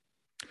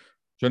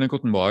Schönen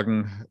guten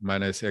Morgen,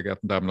 meine sehr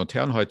geehrten Damen und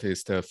Herren. Heute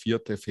ist der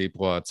 4.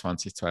 Februar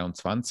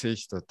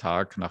 2022, der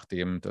Tag,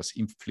 nachdem das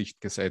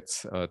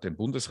Impfpflichtgesetz den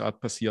Bundesrat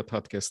passiert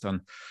hat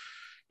gestern.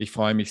 Ich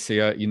freue mich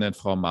sehr, Ihnen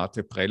Frau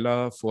Marte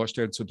Preller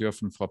vorstellen zu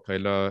dürfen. Frau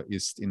Preller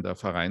ist in der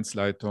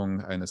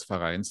Vereinsleitung eines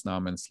Vereins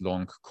namens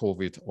Long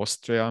Covid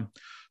Austria,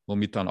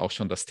 womit dann auch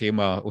schon das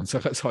Thema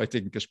unseres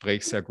heutigen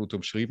Gesprächs sehr gut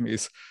umschrieben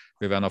ist.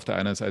 Wir werden auf der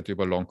einen Seite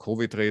über Long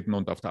Covid reden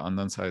und auf der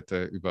anderen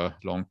Seite über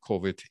Long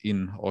Covid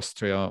in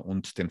Austria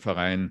und den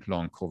Verein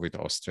Long Covid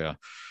Austria.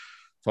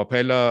 Frau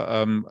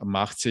Preller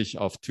macht sich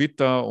auf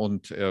Twitter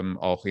und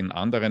auch in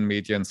anderen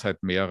Medien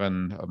seit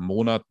mehreren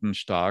Monaten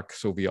stark,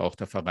 sowie auch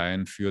der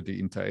Verein für die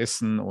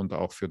Interessen und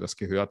auch für das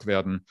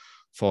Gehörtwerden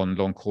von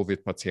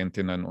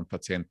Long-Covid-Patientinnen und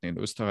Patienten in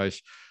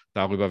Österreich.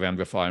 Darüber werden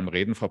wir vor allem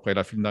reden. Frau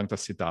Preller, vielen Dank,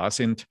 dass Sie da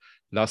sind.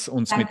 Lass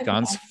uns mit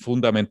ganz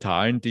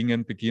fundamentalen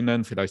Dingen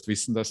beginnen. Vielleicht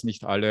wissen das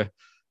nicht alle.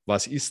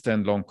 Was ist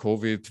denn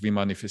Long-Covid? Wie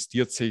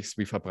manifestiert sich es?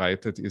 Wie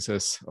verbreitet ist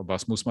es?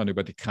 Was muss man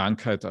über die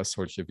Krankheit als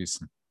solche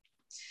wissen?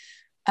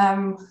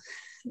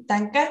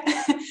 Danke.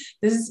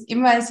 Das ist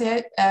immer eine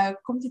sehr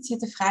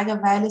komplizierte Frage,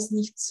 weil es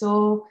nicht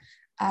so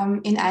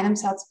in einem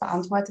Satz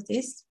beantwortet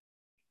ist.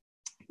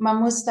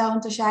 Man muss da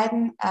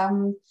unterscheiden.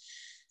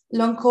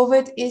 Long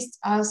Covid ist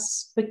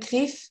als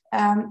Begriff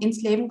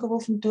ins Leben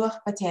gerufen durch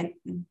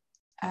Patienten.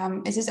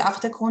 Es ist auch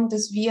der Grund,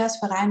 dass wir als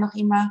Verein noch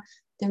immer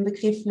den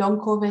Begriff Long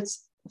Covid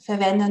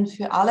verwenden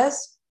für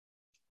alles,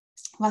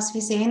 was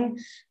wir sehen.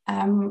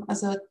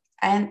 Also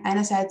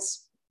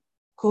einerseits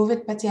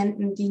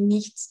Covid-Patienten, die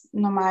nicht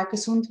normal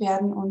gesund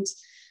werden und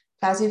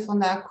quasi von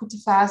der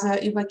akuten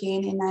Phase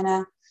übergehen in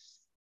eine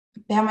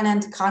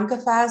permanent kranke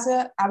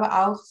Phase,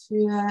 aber auch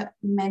für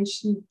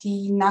Menschen,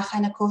 die nach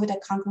einer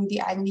Covid-Erkrankung,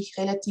 die eigentlich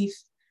relativ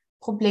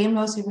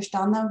problemlos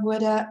überstanden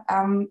wurde,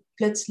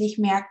 plötzlich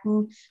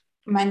merken,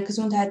 meine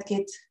Gesundheit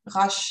geht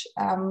rasch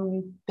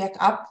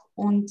bergab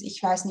und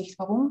ich weiß nicht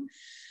warum.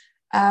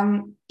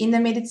 In der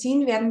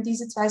Medizin werden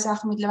diese zwei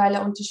Sachen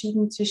mittlerweile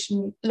unterschieden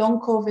zwischen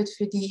Long-Covid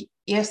für die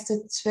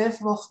ersten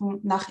 12 Wochen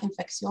nach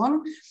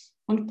Infektion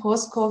und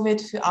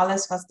Post-Covid für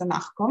alles, was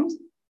danach kommt.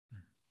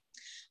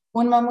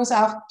 Und man muss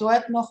auch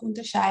dort noch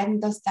unterscheiden,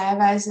 dass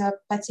teilweise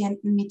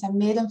Patienten mit einem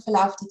milden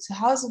Verlauf, die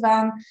zu Hause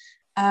waren,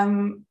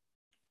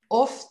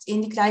 oft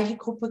in die gleiche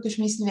Gruppe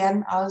geschmissen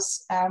werden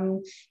als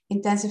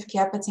Intensive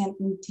Care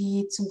Patienten,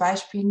 die zum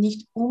Beispiel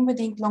nicht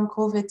unbedingt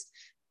Long-Covid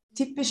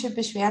typische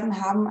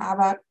Beschwerden haben,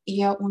 aber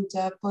eher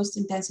unter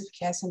Post-Intensive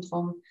Care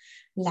Syndrom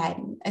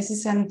leiden. Es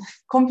ist ein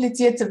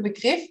komplizierter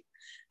Begriff,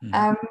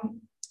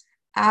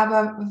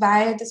 aber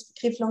weil das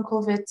Begriff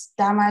Long-Covid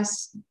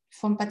damals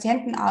von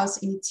Patienten aus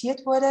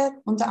initiiert wurde,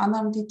 unter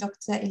anderem die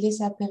Dr.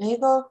 Elisa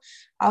Perego,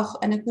 auch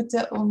eine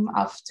gute, um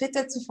auf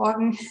Twitter zu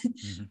folgen,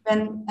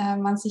 wenn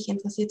man sich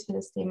interessiert für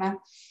das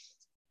Thema,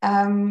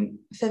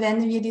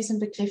 verwenden wir diesen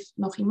Begriff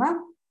noch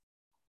immer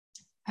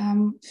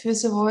für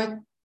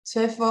sowohl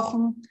 12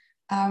 Wochen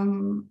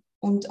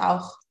und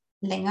auch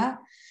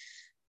länger.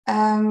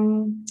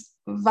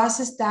 Was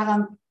ist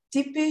daran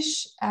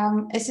typisch?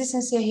 Es ist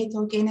ein sehr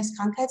heterogenes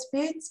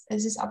Krankheitsbild.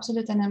 Es ist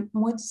absolut eine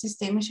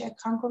multisystemische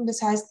Erkrankung.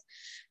 Das heißt,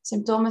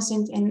 Symptome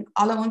sind in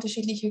alle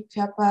unterschiedlichen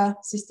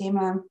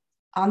Körpersystemen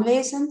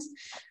anwesend.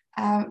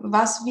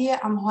 Was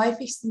wir am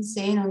häufigsten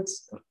sehen und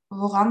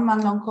woran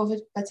man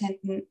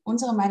Long-Covid-Patienten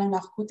unserer Meinung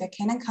nach gut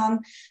erkennen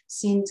kann,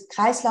 sind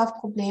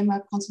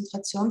Kreislaufprobleme,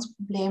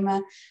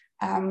 Konzentrationsprobleme,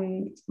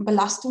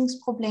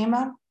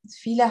 Belastungsprobleme.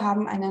 Viele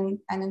haben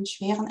einen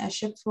schweren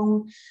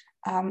Erschöpfung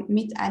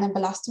mit einer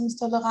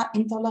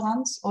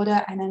Belastungsintoleranz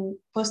oder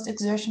einen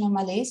Post-Exertional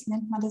Malaise,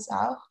 nennt man das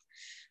auch.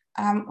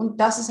 Und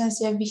das ist ein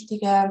sehr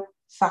wichtiger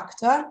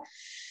Faktor,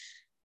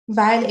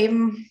 weil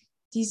eben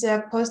dieser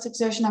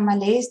Post-Exertional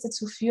Malaise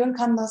dazu führen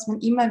kann, dass man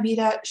immer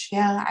wieder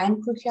schwere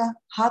Einbrüche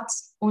hat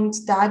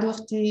und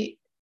dadurch der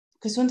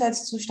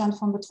Gesundheitszustand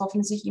von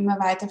Betroffenen sich immer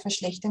weiter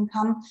verschlechtern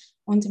kann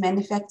und im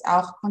Endeffekt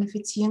auch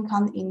chronifizieren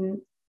kann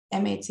in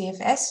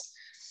ME/CFS.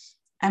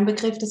 Ein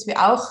Begriff, das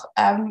wir auch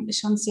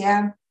schon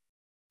sehr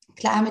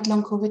klar mit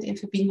Long-Covid in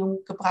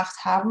Verbindung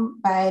gebracht haben,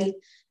 weil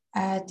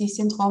die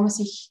Syndrome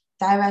sich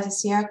teilweise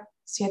sehr,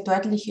 sehr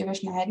deutlich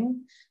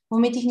überschneiden.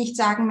 Womit ich nicht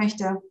sagen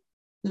möchte,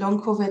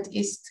 Long-Covid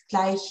ist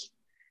gleich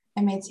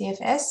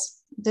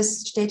ME/CFS.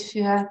 Das steht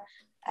für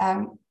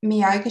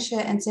myalgische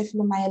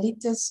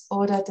Enzephalomyelitis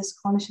oder das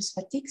chronische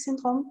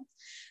Fatigue-Syndrom.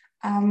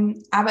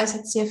 Aber es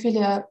hat sehr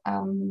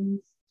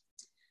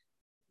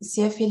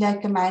viele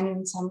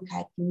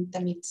Gemeinsamkeiten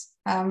damit.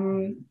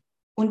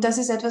 Und das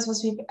ist etwas,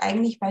 was wir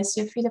eigentlich bei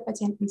sehr vielen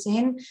Patienten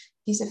sehen.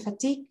 Diese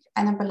Fatigue,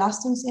 eine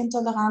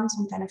Belastungsintoleranz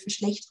und eine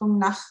Verschlechterung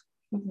nach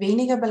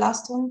weniger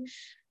Belastung,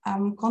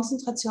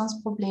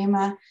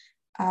 Konzentrationsprobleme,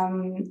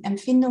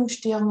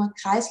 Empfindungsstörungen,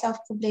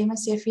 Kreislaufprobleme.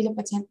 Sehr viele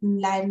Patienten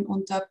leiden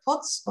unter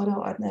POTS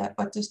oder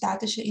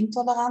orthostatische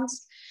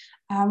Intoleranz.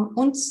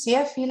 Und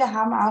sehr viele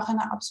haben auch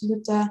eine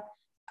absolute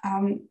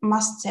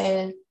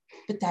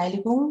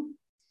Mastzellbeteiligung.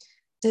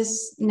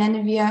 Das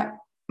nennen wir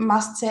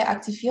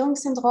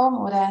Mastzellaktivierungssyndrom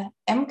oder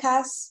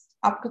MCAS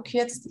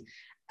abgekürzt.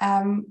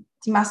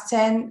 Die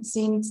Mastzellen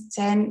sind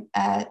Zellen,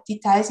 die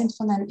Teil sind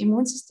von einem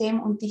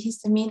Immunsystem und die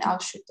Histamin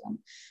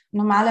ausschütten.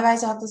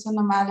 Normalerweise hat das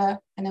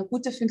eine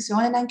gute Funktion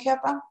in deinem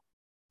Körper.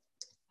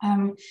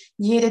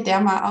 Jeder,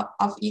 der mal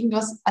auf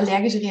irgendwas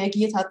allergisch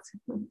reagiert hat,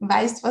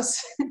 weiß,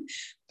 was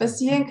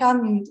passieren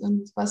kann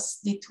und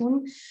was die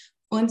tun.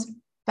 Und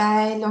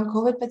bei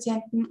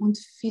Long-Covid-Patienten und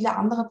viele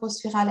andere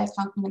postvirale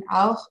Erkrankungen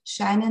auch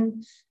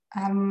scheinen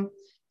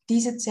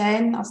diese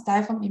Zellen als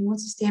Teil vom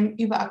Immunsystem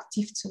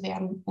überaktiv zu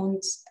werden.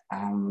 Und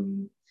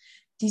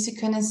diese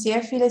können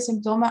sehr viele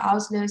Symptome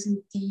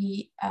auslösen,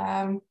 die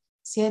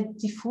sehr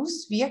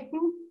diffus wirken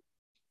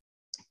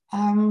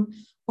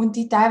und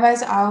die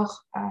teilweise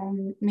auch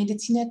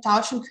Mediziner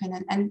tauschen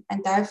können.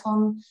 Ein Teil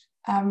von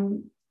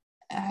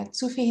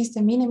zu viel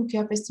Histamin im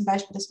Körper ist zum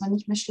Beispiel, dass man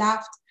nicht mehr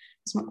schlaft,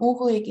 dass man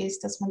unruhig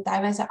ist, dass man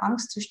teilweise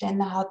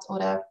Angstzustände hat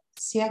oder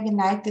sehr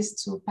geneigt ist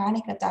zu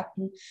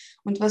Panikattacken.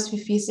 Und was wir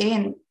viel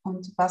sehen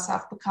und was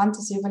auch bekannt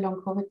ist über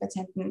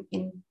Long-Covid-Patienten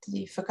in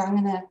die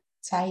vergangenen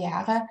 2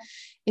 Jahre,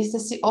 ist,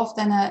 dass sie oft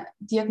eine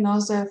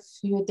Diagnose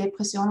für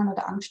Depressionen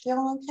oder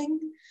Angststörungen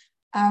kriegen.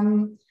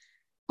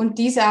 Und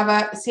diese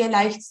aber sehr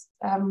leicht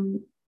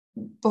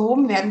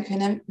behoben werden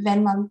können,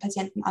 wenn man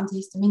Patienten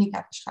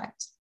Antihistaminika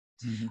verschreibt.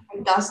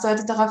 Und das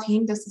deutet darauf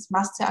hin, dass das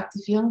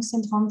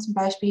Mastzellaktivierungssyndrom zum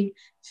Beispiel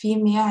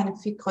eine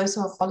viel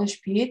größere Rolle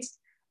spielt,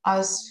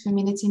 als für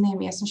Mediziner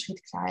im ersten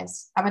Schritt klar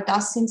ist. Aber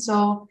das sind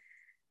so,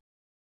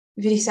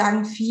 würde ich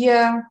sagen,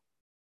 4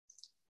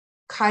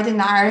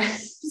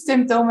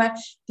 Kardinalsymptome,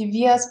 die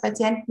wir als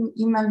Patienten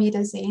immer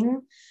wieder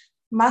sehen.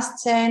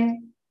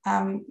 Mastzellen,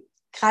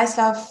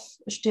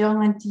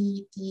 Kreislaufstörungen,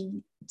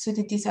 die zu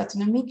der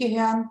Dysautonomie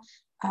gehören,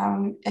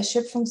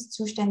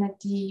 Erschöpfungszustände,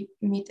 die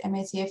mit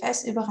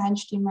ME/CFS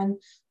übereinstimmen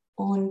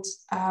und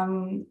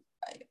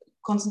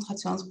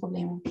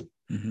Konzentrationsprobleme.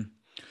 Mhm.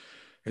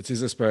 Jetzt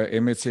ist es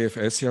bei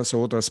ME/CFS ja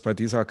so, dass bei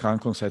dieser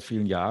Erkrankung seit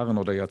vielen Jahren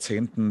oder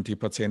Jahrzehnten die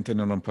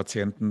Patientinnen und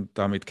Patienten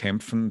damit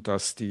kämpfen,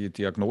 dass die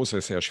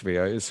Diagnose sehr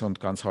schwer ist und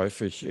ganz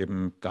häufig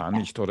eben gar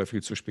nicht oder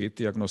viel zu spät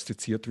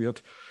diagnostiziert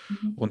wird.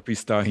 Und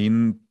bis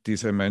dahin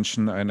diese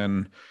Menschen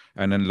einen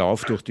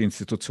Lauf durch die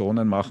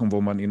Institutionen machen,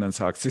 wo man ihnen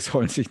sagt, sie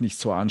sollen sich nicht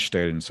so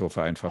anstellen, so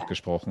vereinfacht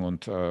gesprochen,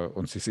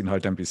 und sie sind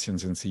halt ein bisschen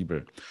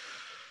sensibel.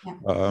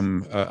 Ja.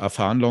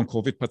 Erfahren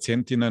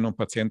Long-Covid-Patientinnen und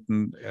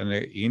Patienten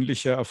eine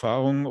ähnliche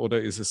Erfahrung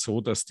oder ist es so,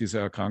 dass diese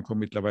Erkrankung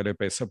mittlerweile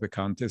besser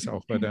bekannt ist,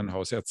 auch bei den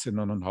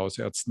Hausärztinnen und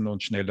Hausärzten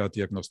und schneller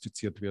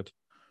diagnostiziert wird?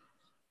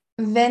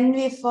 Wenn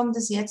wir von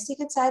das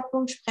jetzige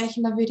Zeitpunkt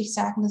sprechen, dann würde ich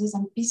sagen, dass es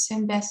ein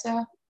bisschen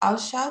besser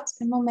ausschaut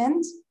im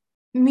Moment.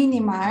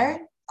 Minimal,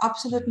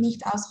 absolut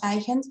nicht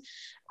ausreichend,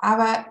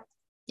 aber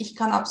ich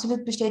kann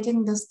absolut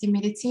bestätigen, dass die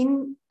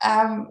Medizin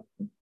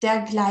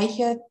der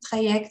gleiche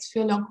Trajekt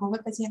für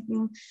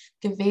Long-Covid-Patienten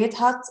gewählt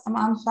hat am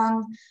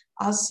Anfang,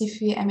 als sie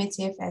für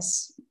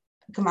ME/CFS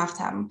gemacht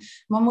haben.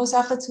 Man muss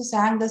auch dazu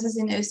sagen, dass es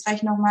in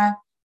Österreich nochmal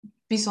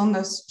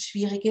besonders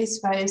schwierig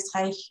ist, weil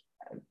Österreich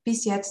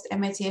bis jetzt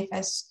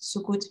ME/CFS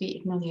so gut wie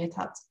ignoriert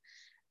hat.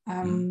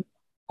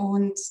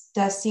 Und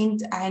da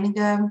sind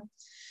einige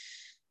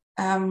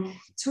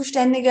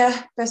zuständige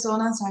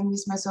Personen, sagen wir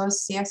es mal so,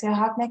 sehr, sehr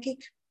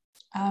hartnäckig.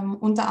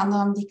 Unter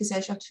anderem die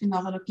Gesellschaft für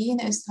Neurologie in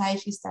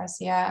Österreich ist da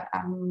sehr,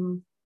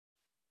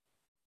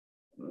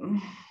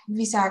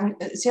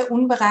 sehr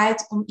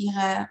unbereit, um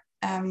ihre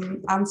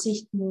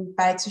Ansichten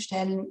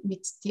beizustellen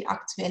mit die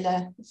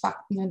aktuellen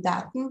Fakten und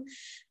Daten.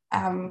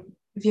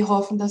 Wir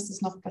hoffen, dass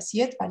das noch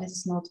passiert, weil es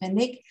ist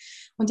notwendig.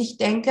 Und ich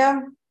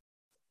denke,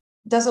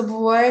 dass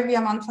obwohl wir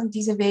am Anfang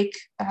diesen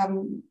Weg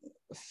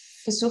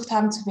versucht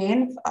haben zu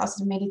wählen, aus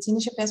der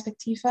medizinischen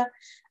Perspektive,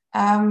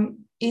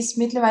 ist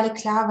mittlerweile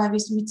klar, weil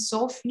wir mit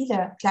so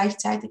vielen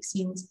gleichzeitig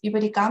sind, über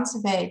die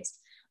ganze Welt,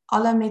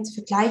 alle mit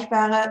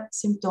vergleichbaren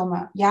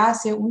Symptomen. Ja,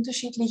 sehr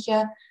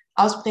unterschiedliche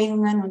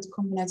Ausprägungen und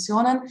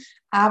Kombinationen,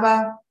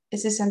 aber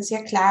es ist eine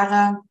sehr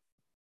klare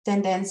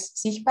Tendenz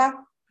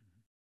sichtbar.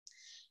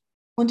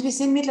 Und wir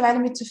sind mittlerweile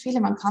mit zu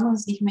vielen, man kann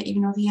uns nicht mehr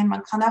ignorieren,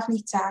 man kann auch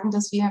nicht sagen,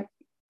 dass wir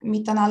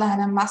miteinander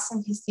eine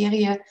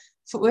Massenhysterie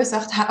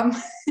verursacht haben,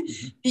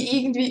 die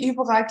irgendwie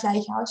überall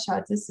gleich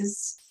ausschaut. Das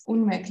ist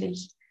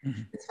unmöglich.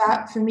 Das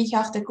war für mich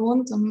auch der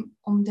Grund,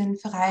 um den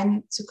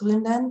Verein zu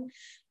gründen,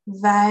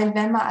 weil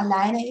wenn man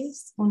alleine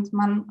ist und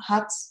man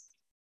hat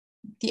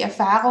die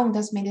Erfahrung,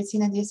 dass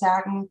Mediziner dir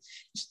sagen,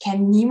 ich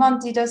kenne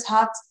niemanden, der das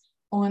hat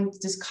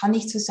und das kann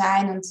nicht so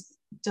sein und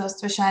du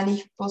hast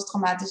wahrscheinlich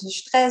posttraumatischen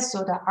Stress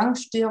oder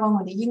Angststörung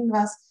oder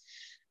irgendwas,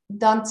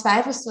 dann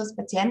zweifelst du als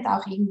Patient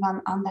auch irgendwann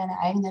an deine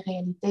eigene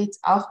Realität,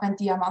 auch wenn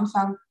dir am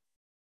Anfang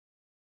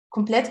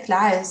komplett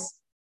klar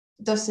ist,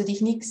 dass du dich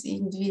nichts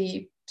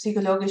irgendwie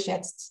psychologisch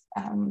jetzt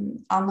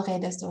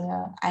anredest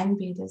oder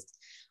einbildest.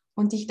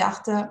 Und ich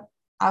dachte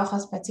auch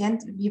als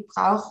Patient, wir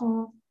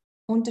brauchen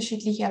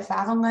unterschiedliche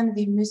Erfahrungen,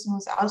 wir müssen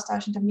uns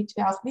austauschen, damit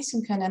wir auch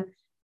wissen können,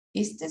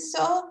 ist es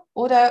so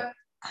oder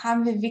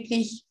haben wir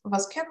wirklich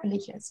was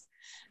Körperliches?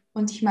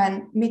 Und ich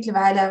meine,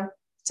 mittlerweile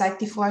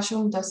zeigt die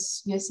Forschung,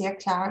 dass wir sehr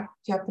klar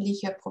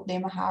körperliche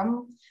Probleme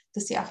haben,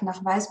 dass sie auch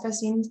nachweisbar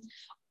sind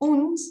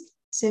und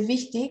sehr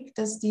wichtig,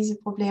 dass diese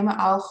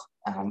Probleme auch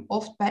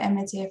oft bei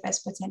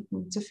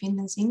ME/CFS-Patienten zu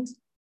finden sind.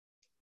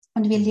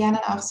 Und wir lernen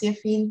auch sehr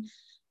viel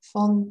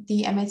von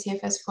der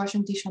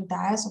ME/CFS-Forschung, die schon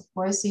da ist,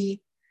 obwohl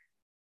sie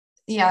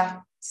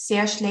ja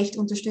sehr schlecht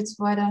unterstützt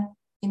wurde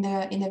in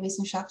der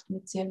Wissenschaft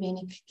mit sehr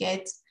wenig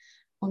Geld.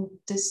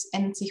 Und das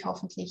ändert sich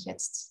hoffentlich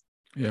jetzt.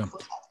 Ja.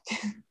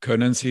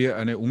 Können Sie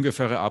eine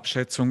ungefähre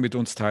Abschätzung mit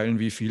uns teilen,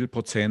 wie viel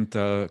Prozent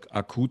der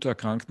akut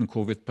erkrankten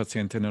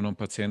Covid-Patientinnen und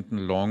Patienten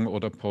Long-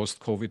 oder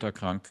Post-Covid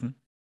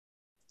erkranken?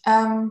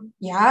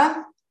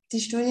 Ja, die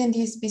Studien,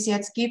 die es bis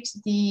jetzt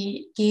gibt,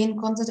 die gehen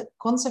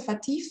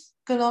konservativ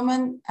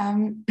genommen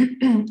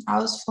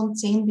aus von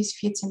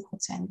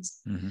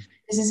 10-14%. Mhm.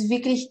 Das ist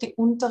wirklich die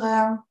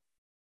untere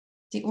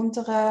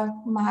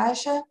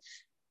Marge,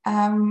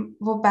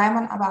 wobei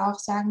man aber auch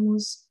sagen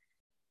muss,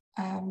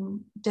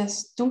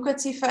 das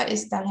Dunkelziffer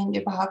ist darin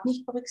überhaupt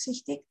nicht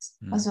berücksichtigt.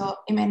 Mhm. Also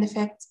im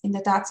Endeffekt, in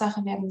der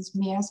Tatsache werden es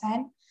mehr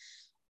sein.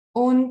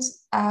 Und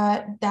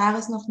dabei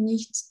ist noch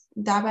nicht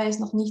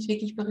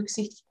wirklich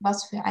berücksichtigt,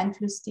 was für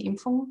Einfluss die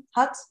Impfung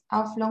hat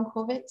auf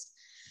Long-Covid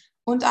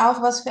und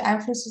auch was für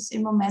Einfluss es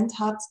im Moment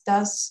hat,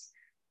 dass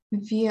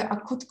wir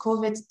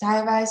Akut-Covid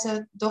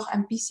teilweise doch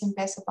ein bisschen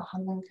besser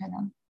behandeln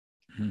können.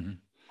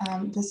 Mhm.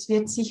 Das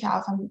wird sicher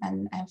auch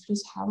einen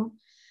Einfluss haben.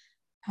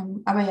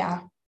 Aber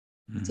ja,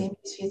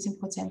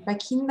 10-14%. Bei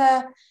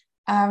Kindern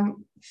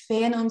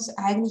fehlen uns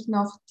eigentlich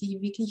noch die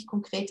wirklich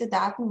konkreten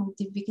Daten und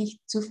die wirklich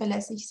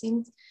zuverlässig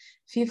sind.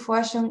 Viel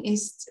Forschung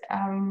ist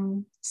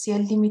sehr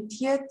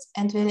limitiert,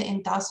 entweder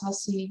in das,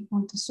 was sie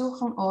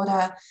untersuchen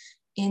oder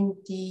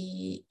in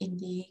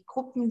die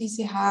Gruppen, die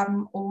sie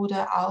haben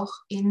oder auch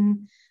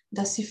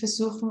dass sie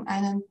versuchen,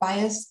 einen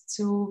Bias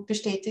zu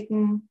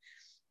bestätigen,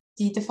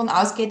 die davon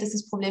ausgeht, dass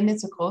das Problem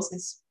nicht so groß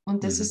ist.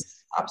 Und das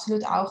ist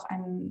absolut auch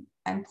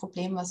ein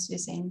Problem, was wir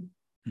sehen.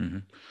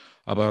 Mhm.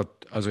 Aber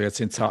also jetzt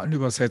in Zahlen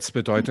übersetzt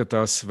bedeutet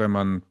das, wenn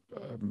man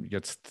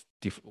jetzt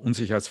die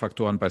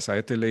Unsicherheitsfaktoren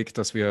beiseite legt,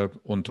 dass wir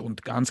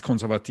und ganz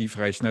konservativ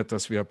rechnet,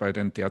 dass wir bei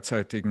den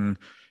derzeitigen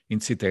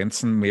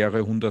Inzidenzen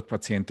mehrere hundert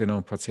Patientinnen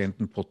und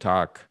Patienten pro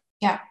Tag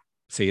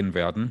sehen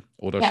werden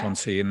oder schon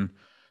sehen,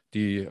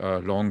 die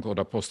Long-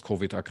 oder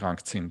Post-Covid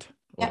erkrankt sind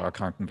oder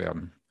erkranken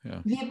werden.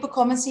 Ja. Wir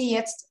bekommen sie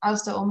jetzt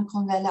aus der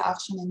Omikron-Welle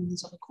auch schon in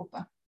unsere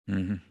Gruppe.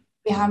 Mhm.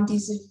 Wir haben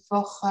diese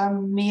Woche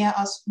mehr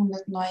als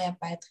 100 neue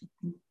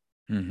Beitritten.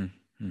 Mhm.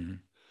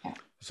 Mhm. Ja.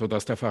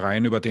 Sodass der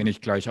Verein, über den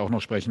ich gleich auch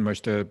noch sprechen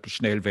möchte,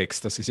 schnell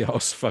wächst. Das ist ja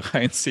aus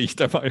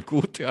Vereinssicht einmal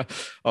gut. Ja.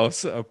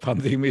 Aus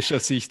pandemischer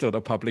Sicht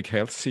oder Public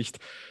Health Sicht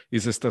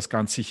ist es das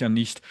ganz sicher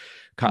nicht.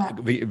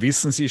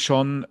 Wissen Sie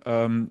schon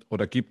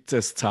oder gibt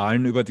es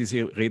Zahlen, über die Sie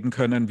reden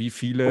können, wie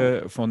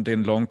viele von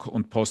den Long-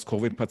 und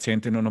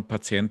Post-Covid-Patientinnen und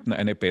Patienten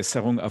eine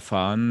Besserung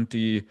erfahren,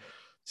 die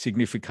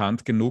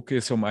signifikant genug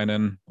ist, um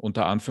einen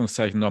unter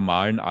Anführungszeichen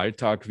normalen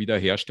Alltag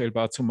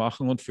wiederherstellbar zu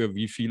machen und für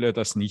wie viele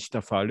das nicht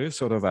der Fall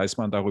ist, oder weiß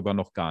man darüber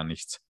noch gar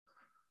nichts?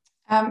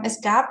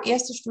 Es gab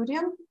erste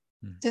Studien,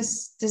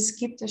 das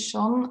gibt es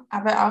schon,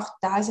 aber auch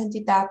da sind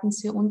die Daten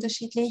sehr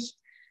unterschiedlich.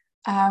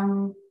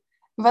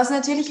 Was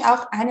natürlich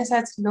auch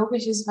einerseits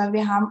logisch ist, weil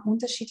wir haben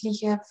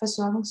unterschiedliche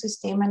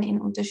Versorgungssysteme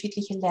in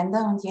unterschiedlichen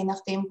Ländern und je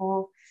nachdem,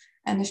 wo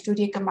eine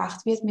Studie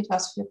gemacht wird, mit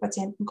was für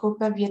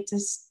Patientengruppe, wird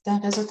es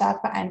das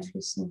Resultat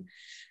beeinflussen.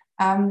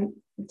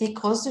 Die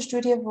größte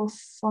Studie,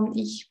 wovon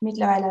ich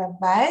mittlerweile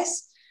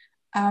weiß,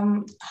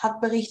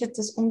 hat berichtet,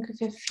 dass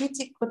ungefähr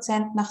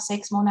 40% nach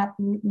 6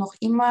 Monaten noch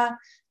immer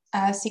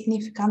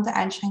signifikante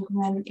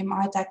Einschränkungen im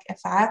Alltag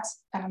erfahrt,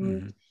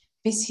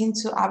 bis hin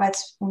zur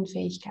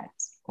Arbeitsunfähigkeit.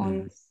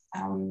 Und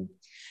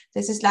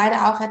das ist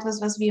leider auch etwas,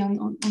 was wir in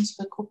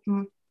unseren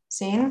Gruppen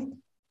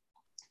sehen.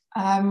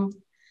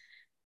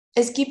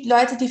 Es gibt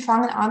Leute, die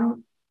fangen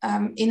an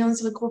in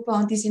unserer Gruppe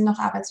und die sind noch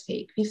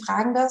arbeitsfähig. Wir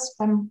fragen das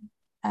beim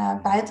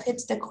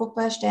Beitritt der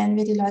Gruppe, stellen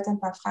wir die Leute ein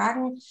paar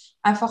Fragen,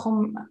 einfach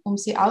um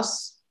sie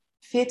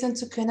ausfiltern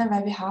zu können,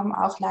 weil wir haben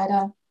auch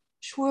leider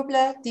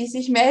Schwurbler, die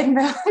sich melden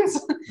bei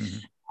uns.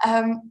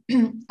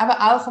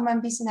 Aber auch um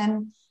ein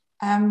bisschen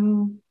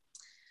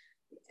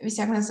wie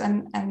sagen wir das,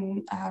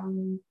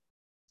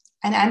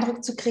 einen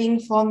Eindruck zu kriegen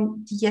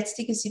von die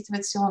jetzige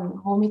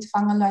Situation. Womit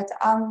fangen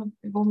Leute an?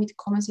 Womit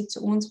kommen sie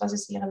zu uns? Was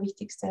ist ihr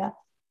wichtigster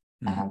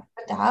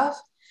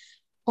Bedarf?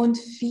 Und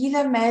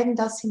viele melden,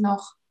 dass sie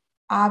noch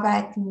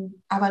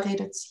arbeiten, aber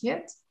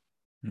reduziert.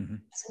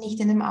 Also nicht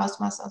in dem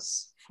Ausmaß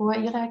als vor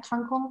ihrer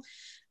Erkrankung.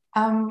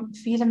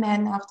 Viele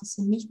melden auch, dass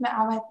sie nicht mehr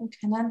arbeiten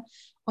können.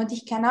 Und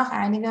ich kenne auch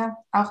einige,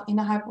 auch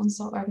innerhalb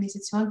unserer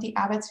Organisation, die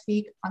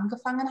arbeitsfähig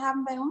angefangen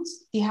haben bei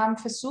uns. Die haben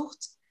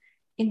versucht,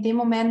 in dem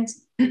Moment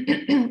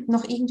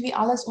noch irgendwie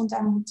alles unter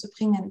einen Hut zu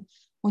bringen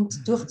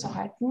und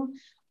durchzuhalten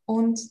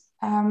und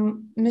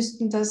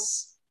müssten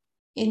das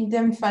in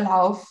dem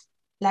Verlauf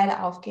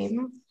leider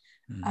aufgeben.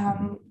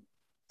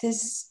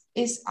 Das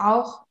ist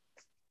auch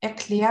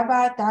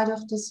erklärbar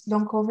dadurch, dass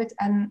Long-Covid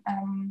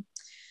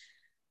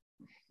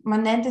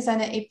man nennt es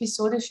eine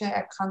episodische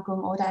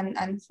Erkrankung oder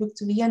ein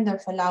fluktuierender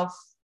Verlauf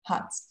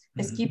hat.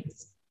 Es gibt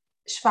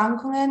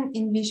Schwankungen,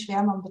 in wie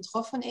schwer man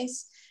betroffen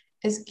ist.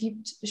 Es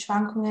gibt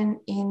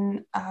Schwankungen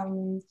in,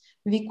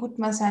 wie gut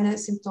man seine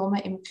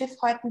Symptome im Griff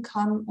halten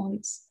kann,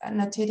 und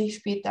natürlich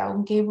spielt da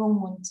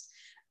Umgebung und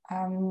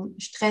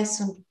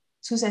Stress und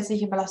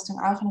zusätzliche Belastung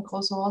auch eine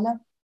große Rolle.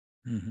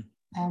 Mhm.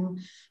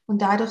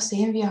 Und dadurch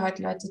sehen wir halt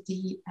Leute,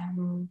 die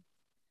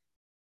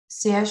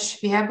sehr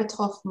schwer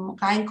betroffen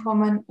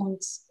reinkommen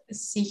und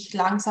sich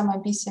langsam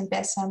ein bisschen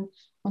bessern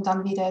und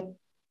dann wieder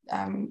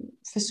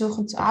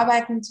versuchen zu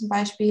arbeiten zum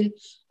Beispiel,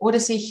 oder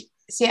sich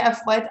sehr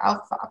erfreut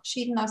auch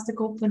verabschieden aus der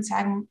Gruppe und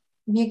sagen,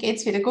 mir geht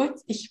es wieder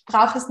gut, ich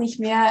brauche es nicht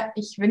mehr,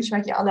 ich wünsche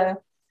euch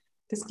alle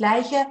das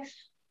Gleiche,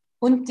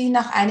 und die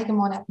nach einigen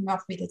Monaten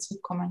auch wieder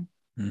zurückkommen.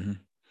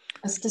 Mhm.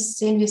 Also das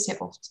sehen wir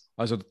sehr oft.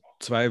 Also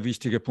 2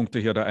 wichtige Punkte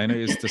hier. Der eine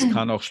ist, es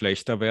kann auch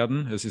schlechter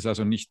werden. Es ist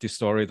also nicht die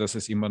Story, dass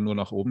es immer nur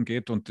nach oben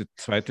geht. Und der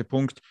zweite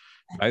Punkt,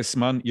 weiß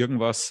man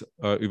irgendwas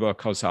über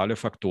kausale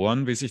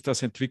Faktoren, wie sich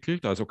das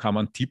entwickelt? Also kann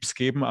man Tipps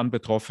geben an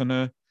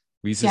Betroffene,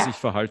 wie sie sich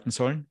verhalten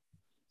sollen?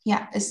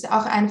 Ja, ist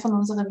auch eine von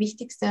unseren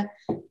wichtigsten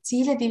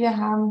Ziele, die wir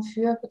haben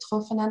für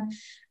Betroffenen.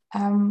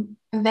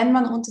 Wenn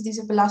man unter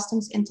dieser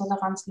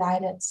Belastungsintoleranz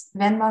leidet,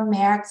 wenn man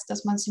merkt,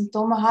 dass man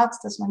Symptome hat,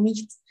 dass man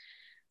nicht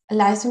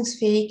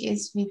leistungsfähig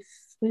ist wie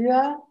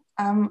früher,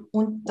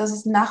 und dass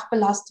es nach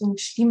Belastung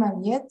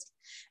schlimmer wird,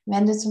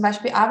 wenn du zum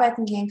Beispiel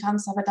arbeiten gehen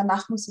kannst, aber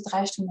danach musst du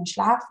 3 Stunden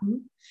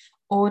schlafen,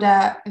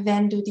 oder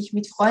wenn du dich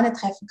mit Freunden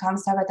treffen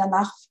kannst, aber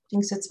danach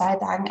bringst du 2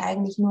 Tage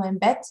eigentlich nur im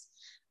Bett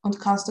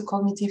und kannst du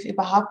kognitiv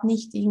überhaupt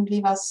nicht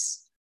irgendwie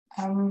was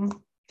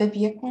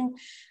bewirken,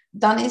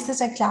 dann ist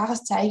es ein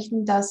klares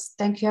Zeichen, dass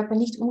dein Körper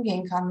nicht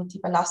umgehen kann mit der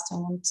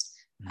Belastung. Und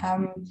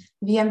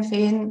wir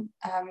empfehlen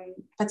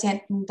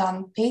Patienten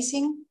dann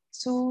Pacing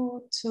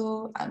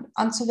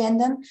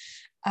anzuwenden.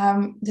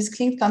 Das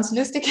klingt ganz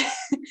lustig,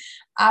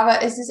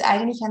 aber es ist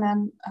eigentlich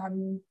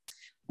eine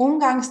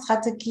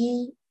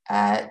Umgangsstrategie,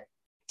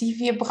 die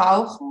wir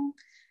brauchen,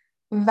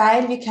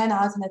 weil wir keine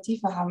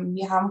Alternative haben.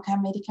 Wir haben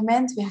kein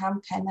Medikament, wir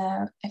haben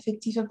keine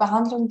effektive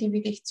Behandlung, die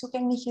wirklich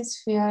zugänglich ist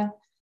für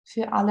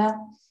alle.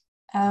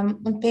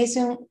 Und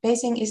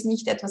Pacing ist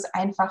nicht etwas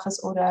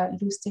Einfaches oder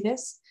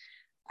Lustiges.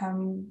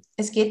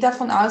 Es geht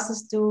davon aus,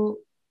 dass du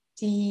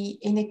die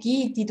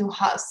Energie, die du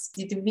hast,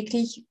 die du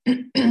wirklich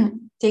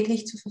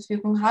täglich zur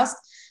Verfügung hast,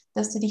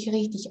 dass du dich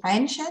richtig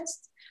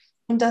einschätzt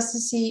und dass du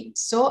sie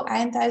so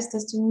einteilst,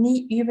 dass du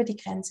nie über die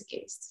Grenze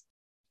gehst.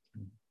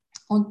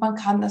 Und man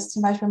kann das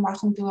zum Beispiel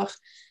machen, durch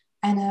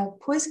eine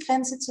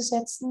Pulsgrenze zu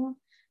setzen.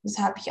 Das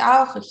habe ich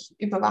auch. Ich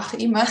überwache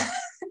immer,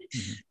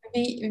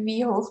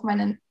 wie hoch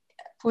mein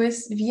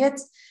Puls wird.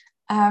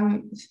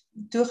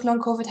 Durch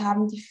Long-Covid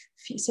haben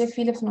sehr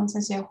viele von uns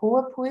einen sehr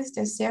hohen Puls,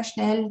 der sehr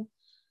schnell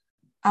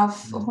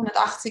auf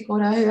 180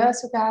 oder höher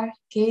sogar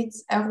geht.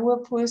 Ein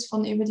Ruhepuls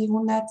von über die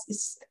 100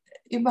 ist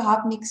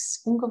überhaupt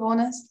nichts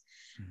Ungewohntes.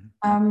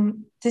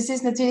 Das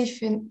ist natürlich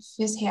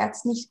fürs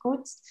Herz nicht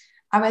gut,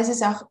 aber es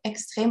ist auch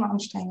extrem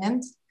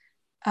anstrengend.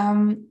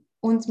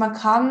 Und man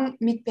kann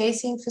mit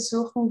Pacing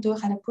versuchen,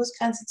 durch eine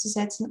Pulsgrenze zu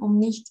setzen, um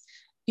nicht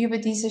über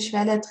diese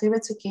Schwelle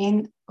drüber zu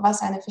gehen,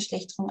 was eine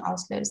Verschlechterung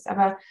auslöst.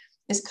 Aber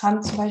es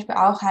kann zum Beispiel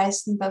auch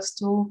heißen, dass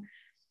du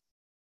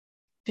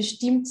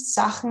bestimmte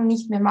Sachen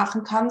nicht mehr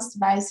machen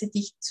kannst, weil sie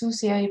dich zu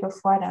sehr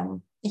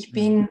überfordern. Ich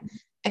bin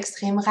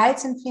extrem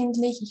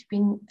reizempfindlich, ich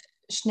bin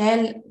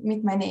schnell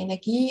mit meiner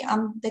Energie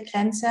an der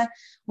Grenze,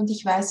 und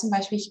ich weiß zum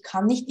Beispiel, ich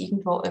kann nicht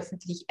irgendwo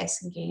öffentlich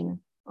essen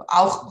gehen.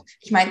 Auch,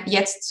 ich meine,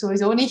 jetzt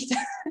sowieso nicht,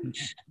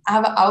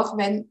 aber auch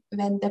wenn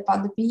der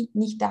Pandemie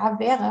nicht da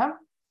wäre,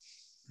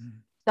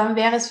 dann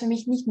wäre es für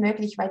mich nicht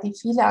möglich, weil die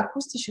viele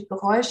akustische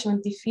Geräusche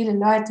und die viele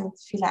Leute und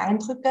viele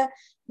Eindrücke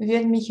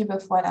würden mich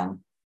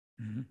überfordern.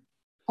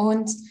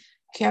 Und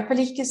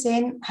körperlich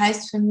gesehen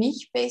heißt für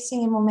mich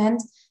Pacing im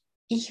Moment,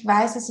 ich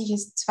weiß, dass ich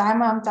es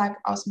 2-mal am Tag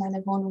aus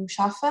meiner Wohnung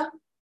schaffe.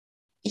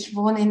 Ich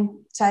wohne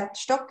im 2.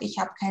 Stock, ich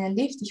habe keinen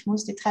Lift, ich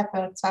muss die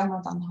Treppe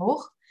 2-mal dann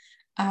hoch,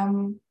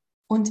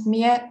 und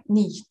mehr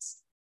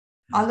nichts.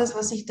 Alles,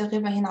 was ich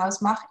darüber hinaus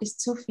mache,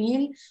 ist zu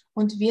viel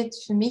und wird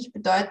für mich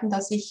bedeuten,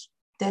 dass ich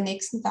den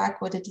nächsten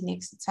Tag oder die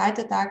nächsten 2.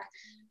 Tag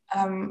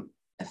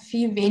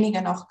viel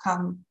weniger noch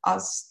kann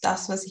als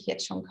das, was ich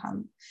jetzt schon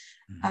kann.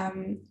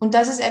 Und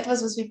das ist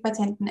etwas, was wir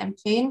Patienten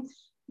empfehlen.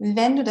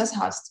 Wenn du das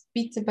hast,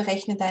 bitte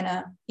berechne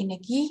deine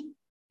Energie,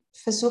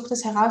 versuch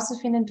das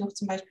herauszufinden durch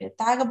zum Beispiel ein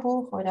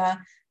Tagebuch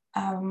oder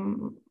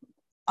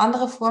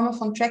andere Formen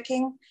von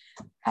Tracking,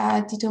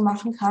 die du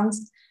machen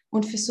kannst,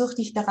 und versuch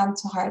dich daran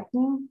zu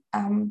halten.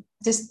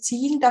 Das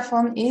Ziel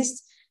davon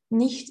ist,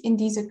 nicht in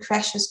diese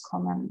Crashes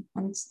kommen.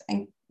 Und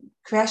ein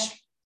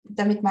Crash,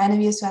 damit meinen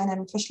wir so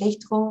eine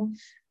Verschlechterung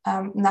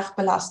nach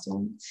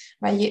Belastung.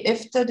 Weil je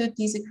öfter du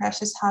diese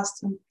Crashes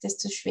hast und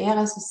desto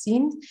schwerer sie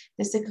sind,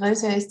 desto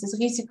größer ist das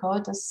Risiko,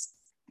 dass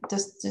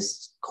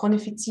das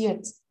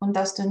chronifiziert und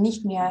dass du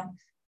nicht mehr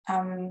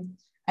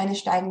eine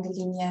steigende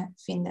Linie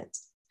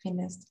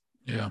findest.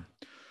 Ja.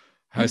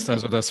 Heißt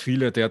also, dass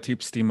viele der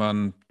Tipps, die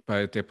man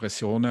bei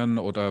Depressionen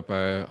oder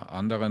bei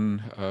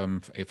anderen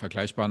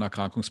vergleichbaren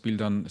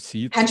Erkrankungsbildern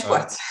sieht, Kein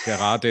Sport.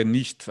 gerade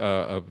nicht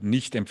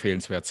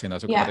empfehlenswert sind.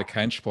 Also Ja, gerade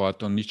kein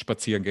Sport und nicht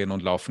spazieren gehen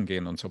und laufen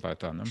gehen und so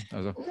weiter. Ne?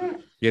 Also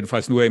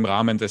jedenfalls nur im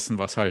Rahmen dessen,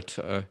 was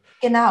halt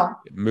genau.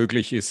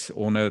 möglich ist,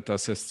 ohne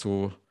dass es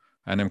zu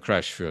einem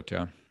Crash führt.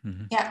 Ja,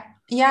 mhm.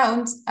 Ja,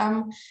 und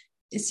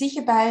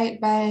sicher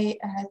bei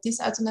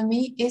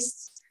Dysautonomie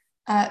ist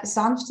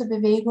sanfte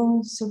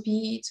Bewegung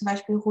sowie zum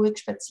Beispiel ruhig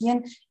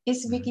spazieren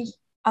ist Mhm. wirklich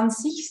an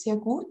sich sehr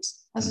gut.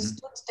 Also es Mhm.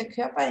 tut der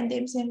Körper in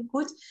dem Sinne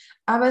gut,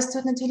 aber es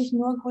tut natürlich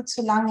nur gut,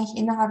 solange ich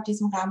innerhalb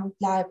diesem Rahmen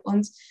bleibe.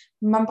 Und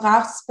man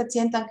braucht als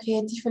Patient dann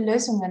kreative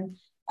Lösungen.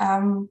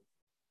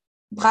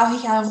 Brauche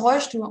ich einen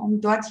Rollstuhl,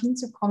 um dorthin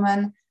zu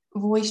kommen,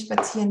 wo ich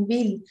spazieren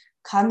will?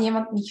 Kann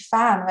jemand nicht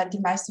fahren? Weil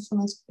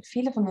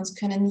viele von uns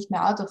können nicht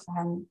mehr Auto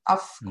fahren. Mhm.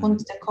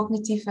 Aufgrund der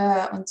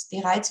kognitiven und die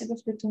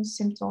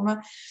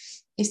Reizüberflutungssymptome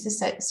ist es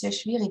sehr, sehr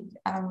schwierig.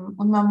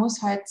 Und man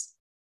muss halt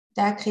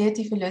da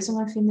kreative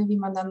Lösungen finden, wie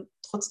man dann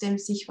trotzdem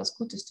sich was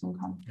Gutes tun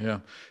kann.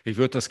 Ja, ich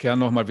würde das gern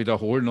nochmal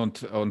wiederholen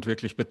und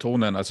wirklich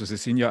betonen. Also Sie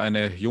sind ja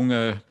eine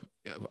junge,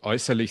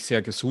 äußerlich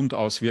sehr gesund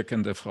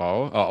aussehende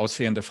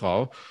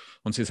Frau.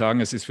 Und Sie sagen,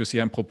 es ist für Sie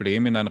ein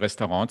Problem, in ein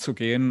Restaurant zu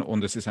gehen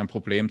und es ist ein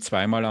Problem,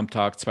 zweimal am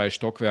Tag 2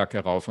 Stockwerke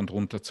rauf und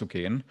runter zu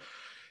gehen.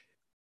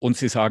 Und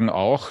Sie sagen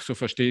auch, so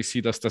verstehe ich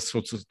Sie, dass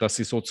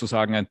Sie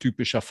sozusagen ein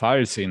typischer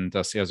Fall sind,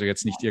 dass Sie also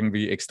jetzt nicht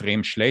irgendwie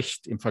extrem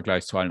schlecht im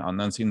Vergleich zu allen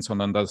anderen sind,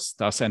 sondern dass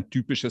das ein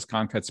typisches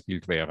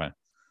Krankheitsbild wäre.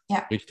 Ja,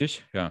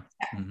 Richtig? Ja.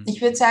 Mhm.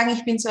 ich würde sagen,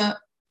 ich bin so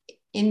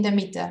in der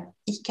Mitte.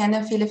 Ich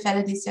kenne viele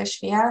Fälle, die sehr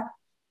schwer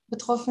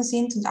betroffen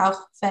sind und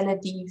auch Fälle,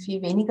 die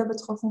viel weniger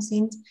betroffen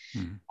sind.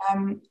 Mhm.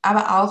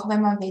 Aber auch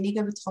wenn man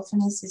weniger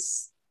betroffen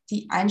ist,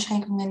 die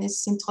Einschränkungen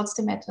sind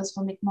trotzdem etwas,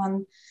 womit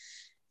man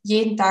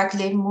jeden Tag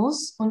leben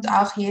muss und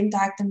auch jeden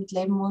Tag damit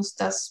leben muss,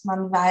 dass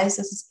man weiß,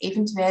 dass es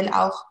eventuell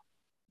auch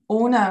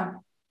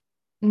ohne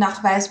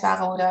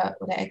nachweisbare oder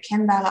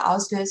erkennbare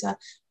Auslöser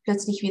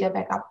plötzlich wieder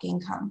bergab gehen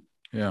kann.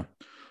 Ja.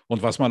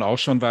 Und was man auch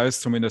schon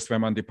weiß, zumindest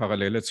wenn man die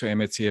Parallele zur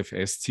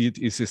ME/CFS zieht,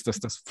 ist, dass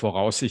das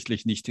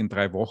voraussichtlich nicht in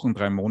 3 Wochen,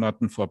 3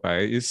 Monaten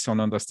vorbei ist,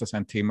 sondern dass das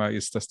ein Thema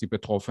ist, das die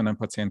betroffenen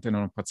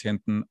Patientinnen und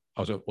Patienten,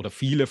 also oder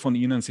viele von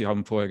ihnen, Sie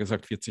haben vorher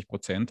gesagt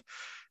 40%,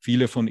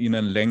 viele von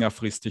ihnen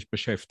längerfristig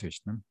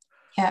beschäftigt. Ne?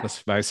 Ja,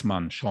 Das weiß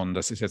man schon.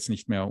 Das ist jetzt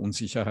nicht mehr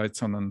Unsicherheit,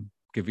 sondern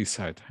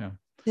Gewissheit. Ja.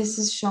 das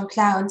ist schon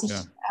klar. Und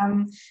Ja.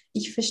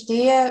 ich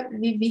verstehe,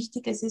 wie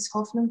wichtig es ist,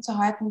 Hoffnung zu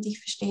halten. Und ich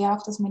verstehe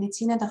auch, dass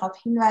Mediziner darauf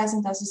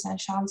hinweisen, dass es eine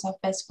Chance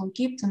auf Besserung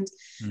gibt und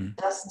Mhm.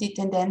 dass die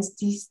Tendenz,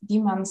 die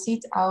man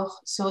sieht,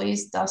 auch so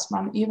ist, dass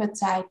man über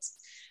Zeit,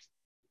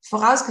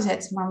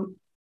 vorausgesetzt man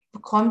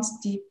bekommt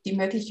die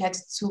Möglichkeit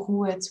zur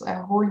Ruhe, zur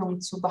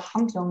Erholung, zur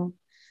Behandlung.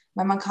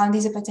 Weil man kann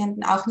diese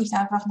Patienten auch nicht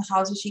einfach nach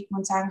Hause schicken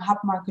und sagen,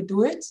 hab mal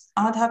Geduld,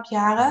 1,5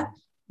 Jahre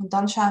und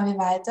dann schauen wir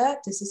weiter.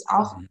 Das ist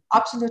auch Mhm.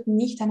 absolut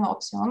nicht eine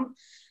Option.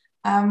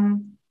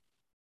 Ähm,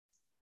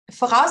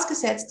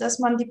 Vorausgesetzt, dass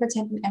man die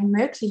Patienten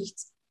ermöglicht,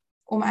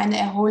 um eine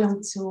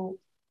Erholung zu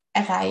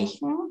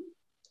erreichen,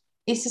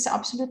 ist es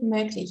absolut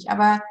möglich.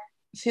 Aber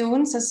für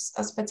uns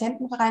als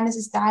Patientenverein ist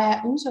es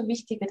daher umso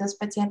wichtiger, dass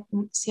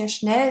Patienten sehr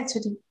schnell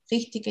zu den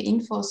richtigen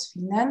Infos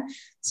finden,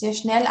 sehr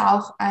schnell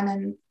auch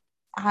einen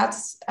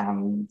Arzt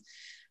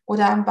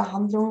oder eine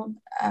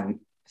Behandlung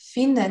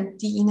finden,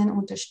 die ihnen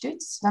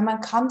unterstützt, weil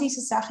man kann diese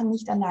Sachen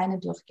nicht alleine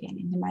durchgehen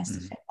in den meisten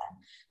Mhm.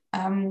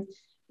 Fällen.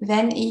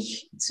 Wenn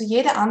ich zu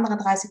jeder anderen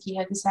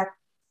 30-Jährigen sage,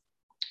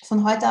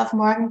 von heute auf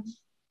morgen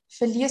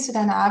verlierst du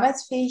deine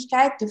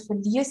Arbeitsfähigkeit, du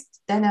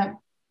verlierst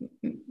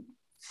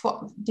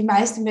die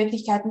meisten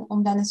Möglichkeiten,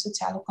 um deine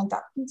sozialen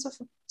Kontakte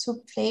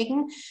zu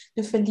pflegen.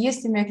 Du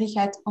verlierst die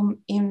Möglichkeit,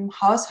 um im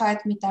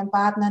Haushalt mit deinem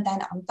Partner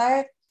deinen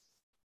Anteil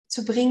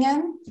zu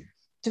bringen.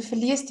 Du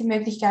verlierst die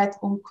Möglichkeit,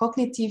 um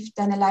kognitiv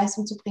deine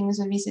Leistung zu bringen,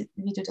 so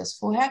wie du das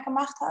vorher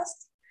gemacht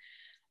hast.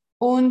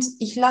 Und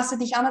ich lasse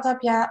dich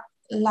 1,5 Jahre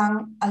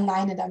lang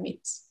alleine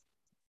damit.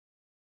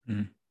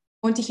 Mhm.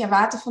 Und ich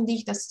erwarte von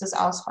dich, dass du das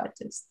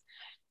aushaltest.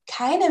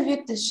 Keiner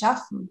wird es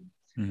schaffen.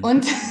 Mhm.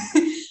 Und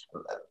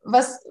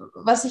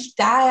was ich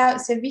daher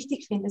sehr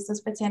wichtig finde, ist,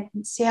 dass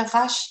Patienten sehr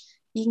rasch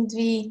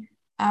irgendwie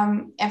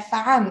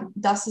erfahren,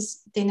 dass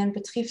es denen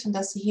betrifft und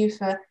dass sie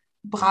Hilfe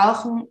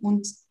brauchen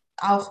und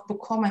auch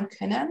bekommen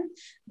können,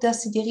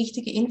 dass sie die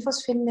richtigen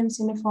Infos finden im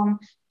Sinne von,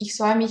 ich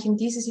soll mich in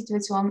dieser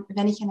Situation,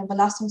 wenn ich eine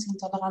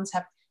Belastungsintoleranz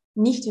habe,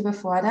 nicht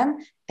überfordern.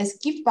 Es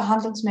gibt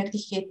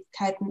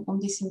Behandlungsmöglichkeiten, um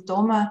die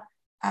Symptome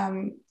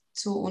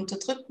zu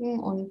unterdrücken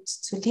und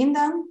zu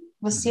lindern,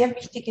 was Mhm. sehr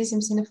wichtig ist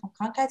im Sinne von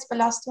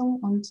Krankheitsbelastung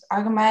und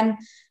allgemein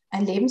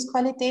eine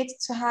Lebensqualität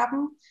zu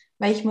haben.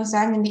 Weil ich muss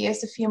sagen, in die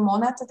ersten 4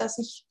 Monate, dass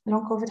ich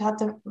Long-Covid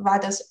hatte, war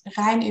das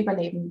rein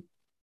Überleben.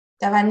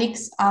 Da war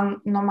nichts an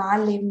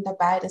Normalleben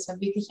dabei. Das war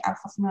wirklich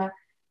einfach nur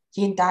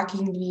jeden Tag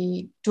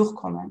irgendwie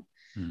durchkommen.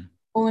 Mhm.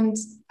 Und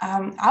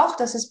auch,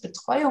 dass es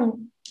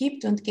Betreuung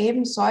gibt und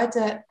geben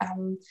sollte,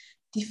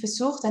 die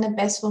versucht, eine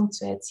Besserung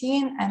zu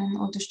erzielen,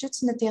 eine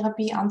unterstützende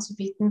Therapie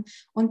anzubieten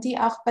und die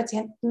auch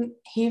Patienten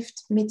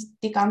hilft, mit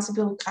die ganzen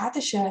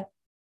bürokratischen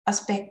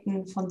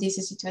Aspekten von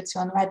dieser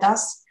Situation, weil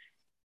das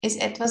ist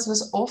etwas,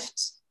 was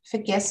oft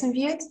vergessen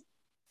wird.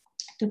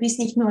 Du bist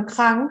nicht nur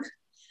krank,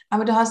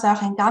 aber du hast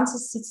auch ein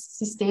ganzes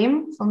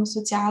System vom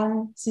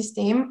sozialen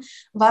System,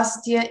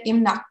 was dir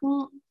im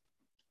Nacken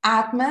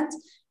atmet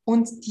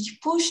und dich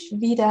pusht,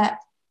 wieder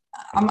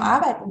am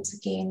Arbeiten zu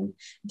gehen.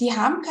 Die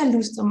haben keine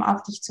Lust, um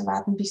auf dich zu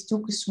warten, bis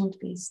du gesund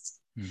bist.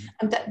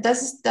 Und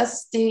das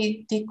ist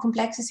die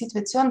komplexe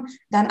Situation.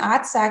 Dein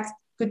Arzt sagt,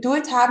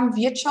 Geduld haben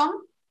wird schon.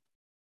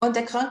 Und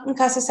der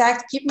Krankenkasse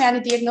sagt, gib mir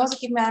eine Diagnose,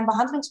 gib mir einen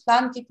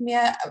Behandlungsplan, gib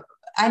mir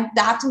ein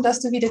Datum, dass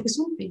du wieder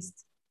gesund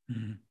bist.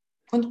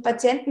 Und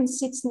Patienten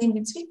sitzen in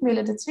die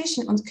Zwickmühle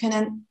dazwischen und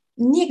können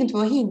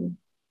nirgendwo hin.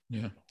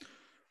 Ja.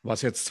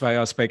 Was jetzt zwei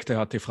Aspekte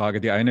hat, die Frage.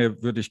 Die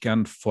eine würde ich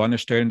gern vorne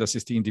stellen, das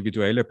ist die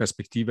individuelle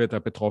Perspektive der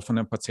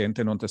betroffenen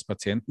Patientin und des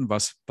Patienten.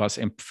 Was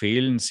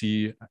empfehlen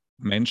Sie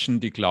Menschen,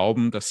 die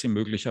glauben, dass sie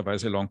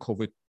möglicherweise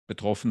Long-Covid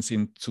betroffen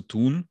sind, zu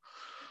tun?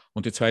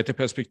 Und die zweite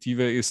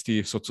Perspektive ist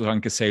die sozusagen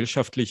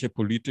gesellschaftliche,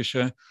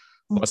 politische.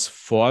 Was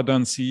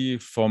fordern Sie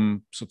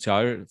vom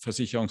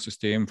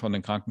Sozialversicherungssystem, von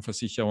den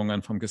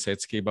Krankenversicherungen, vom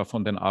Gesetzgeber,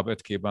 von den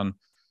Arbeitgebern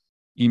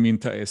im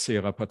Interesse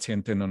ihrer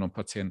Patientinnen und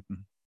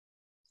Patienten?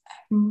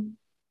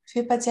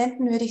 Für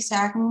Patienten würde ich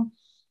sagen,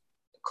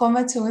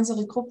 komme zu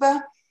unserer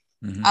Gruppe.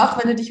 Auch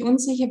wenn du dich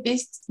unsicher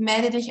bist,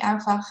 melde dich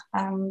einfach.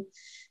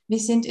 Wir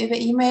sind über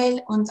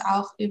E-Mail und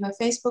auch über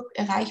Facebook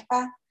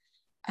erreichbar.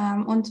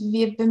 Und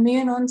wir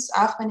bemühen uns,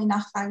 auch wenn die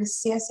Nachfrage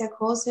sehr, sehr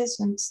groß ist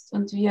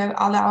und wir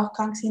alle auch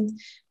krank sind,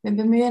 wir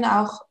bemühen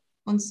auch,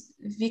 uns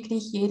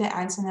wirklich jede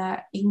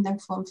einzelne irgendeine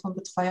Form von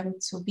Betreuung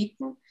zu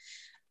bieten.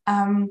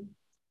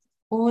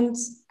 Und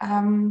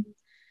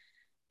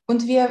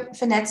wir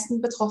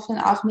vernetzen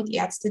Betroffenen auch mit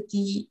Ärzten,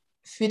 die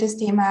für das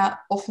Thema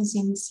offen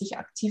sind, sich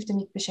aktiv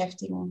damit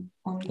beschäftigen.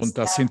 Und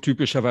das sind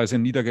typischerweise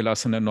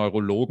niedergelassene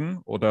Neurologen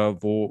oder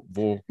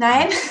wo?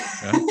 Nein.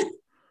 Ja?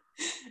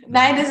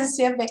 Nein, das ist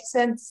sehr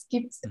wechselnd.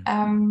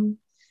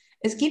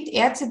 Es gibt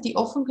Ärzte, die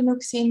offen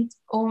genug sind,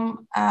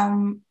 um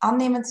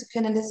annehmen zu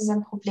können, das ist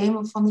ein Problem,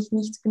 wovon ich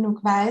nicht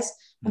genug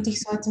weiß und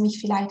ich sollte mich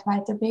vielleicht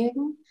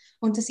weiterbilden.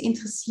 Und das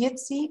interessiert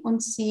sie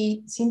und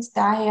sie sind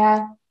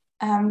daher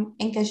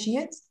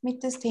engagiert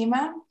mit das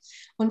Thema.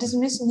 Und es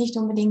müssen nicht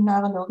unbedingt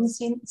Neurologen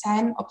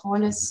sein,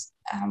 obwohl es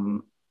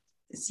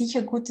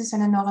sicher gut ist,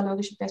 eine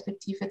neurologische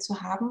Perspektive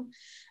zu haben.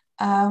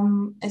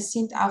 Es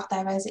sind auch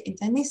teilweise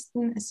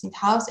Internisten, es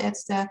sind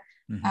Hausärzte.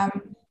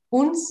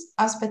 Uns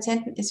als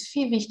Patienten ist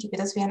viel wichtiger,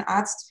 dass wir einen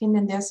Arzt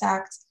finden, der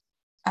sagt,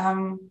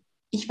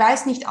 ich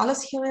weiß nicht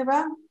alles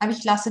hierüber, aber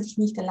ich lasse dich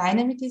nicht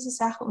alleine mit dieser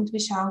Sache und wir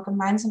schauen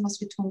gemeinsam, was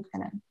wir tun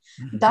können.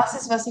 Das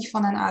ist, was ich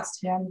von einem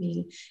Arzt hören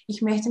will.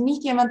 Ich möchte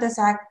nicht jemand, der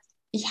sagt,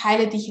 ich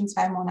heile dich in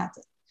 2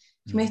 Monaten.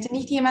 Ich möchte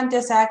nicht jemand,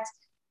 der sagt,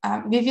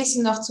 wir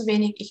wissen noch zu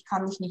wenig, ich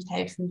kann dich nicht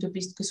helfen, du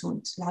bist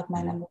gesund, laut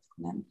meiner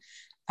Meinung.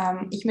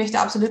 Ich möchte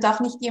absolut auch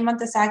nicht jemand,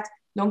 der sagt,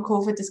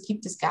 Long-Covid, das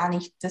gibt es gar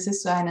nicht. Das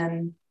ist so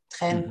ein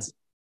Trend,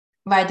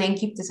 weil den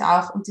gibt es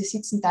auch und die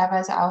sitzen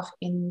teilweise auch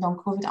in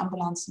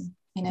Long-Covid-Ambulanzen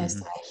in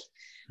Österreich.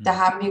 Da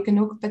haben wir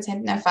genug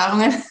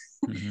Patientenerfahrungen,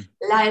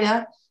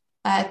 leider,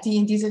 die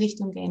in diese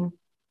Richtung gehen.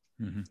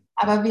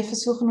 Aber wir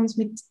versuchen uns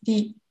mit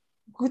die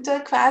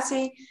Gute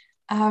quasi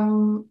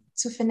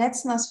zu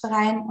vernetzen als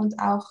Verein und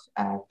auch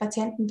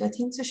Patienten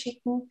dorthin zu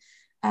schicken,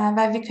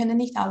 weil wir können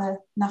nicht alle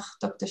nach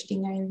Dr.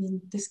 Stinger in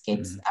Wien. Das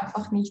geht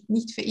einfach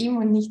nicht für ihn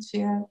und nicht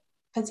für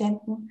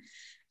Patienten.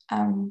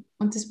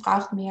 Und es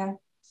braucht mehr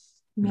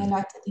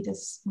Leute, die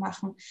das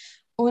machen.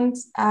 Und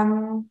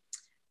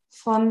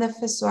von der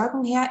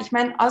Versorgung her, ich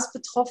meine, als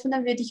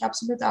Betroffener würde ich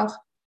absolut auch,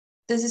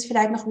 das ist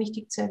vielleicht noch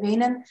wichtig zu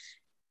erwähnen,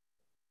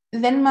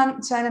 wenn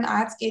man zu einem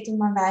Arzt geht und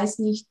man weiß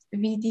nicht,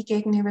 wie die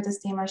gegenüber das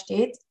Thema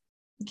steht,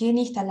 geh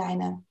nicht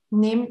alleine.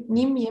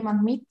 Nimm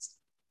jemand mit.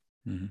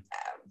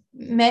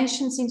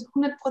 Menschen sind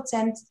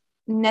 100%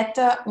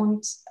 netter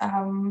und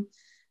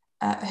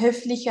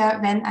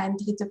höflicher, wenn eine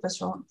dritte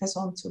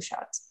Person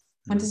zuschaut.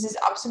 Und das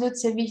ist absolut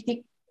sehr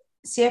wichtig.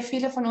 Sehr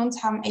viele von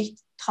uns haben echt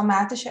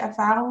traumatische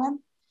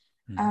Erfahrungen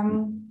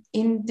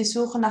in der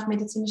Suche nach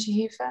medizinischer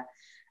Hilfe.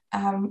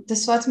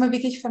 Das sollte man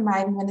wirklich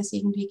vermeiden, wenn es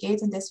irgendwie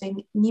geht. Und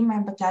deswegen nimm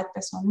eine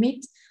Begleitperson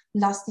mit.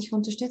 Lass dich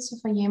unterstützen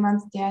von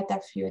jemandem, der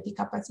dafür die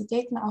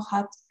Kapazitäten auch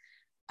hat.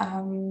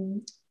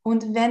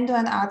 Und wenn du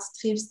einen Arzt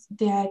triffst,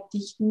 der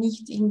dich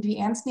nicht irgendwie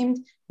ernst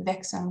nimmt,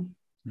 wechseln.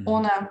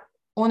 Ohne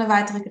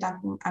weitere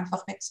Gedanken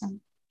einfach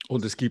wechseln.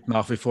 Und es gibt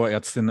nach wie vor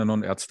Ärztinnen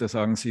und Ärzte,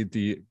 sagen Sie,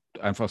 die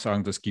einfach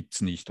sagen, das gibt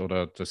es nicht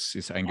oder das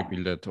ist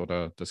eingebildet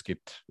oder das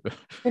gibt...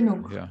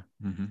 Genug. Ja.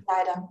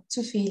 Leider,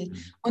 zu viel.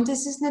 Und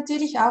es ist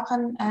natürlich auch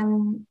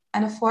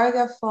eine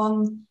Folge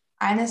von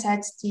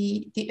einerseits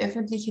die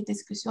öffentliche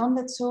Diskussion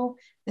dazu.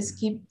 Es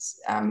gibt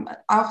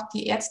auch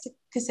die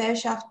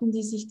Ärztegesellschaften,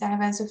 die sich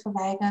teilweise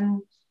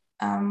verweigern,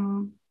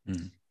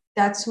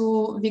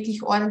 dazu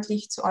wirklich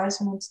ordentlich zu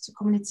äußern und zu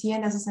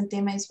kommunizieren, dass es ein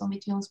Thema ist,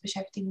 womit wir uns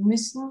beschäftigen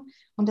müssen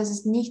und dass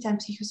es nicht eine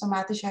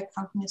psychosomatische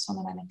Erkrankung ist,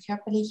 sondern eine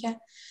körperliche.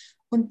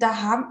 Und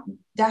da haben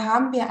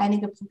wir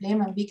einige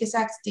Probleme. Wie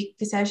gesagt, die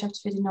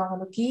Gesellschaft für die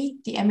Neurologie,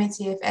 die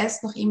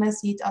MECFS, noch immer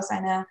sieht aus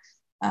einer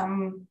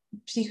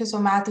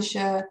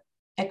psychosomatische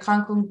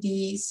Erkrankung,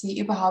 die sie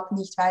überhaupt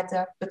nicht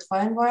weiter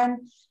betreuen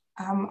wollen.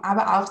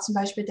 Aber auch zum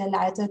Beispiel der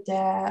Leiter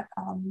der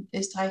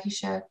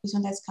österreichischen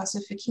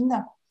Gesundheitskasse für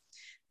Kinder,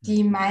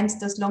 die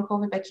meint, dass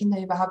Long-Covid bei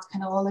Kindern überhaupt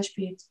keine Rolle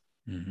spielt.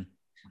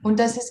 Und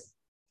das ist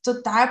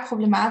total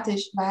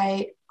problematisch,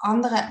 weil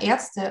andere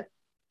Ärzte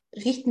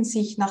richten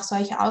sich nach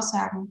solchen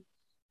Aussagen.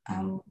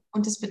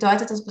 Und das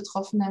bedeutet, dass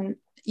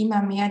Betroffenen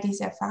immer mehr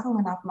diese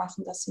Erfahrungen auch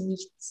machen, dass sie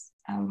nicht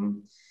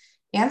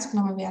ernst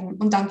genommen werden.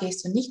 Und dann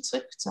gehst du nicht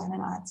zurück zu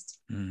einem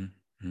Arzt.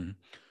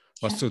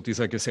 Was zu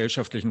dieser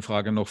gesellschaftlichen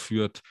Frage noch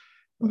führt,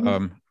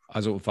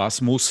 also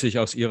was muss sich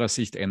aus Ihrer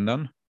Sicht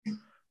ändern?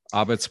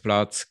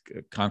 Arbeitsplatz,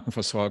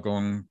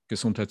 Krankenversorgung,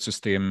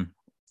 Gesundheitssystem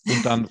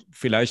und dann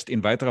vielleicht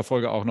in weiterer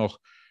Folge auch noch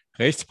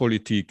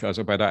Rechtspolitik,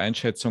 also bei der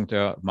Einschätzung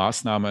der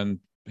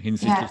Maßnahmen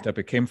hinsichtlich der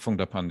Bekämpfung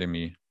der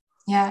Pandemie.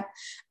 Ja,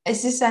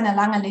 es ist eine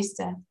lange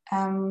Liste.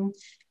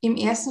 Im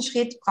ersten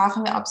Schritt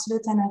brauchen wir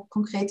absolut eine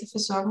konkrete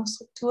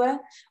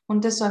Versorgungsstruktur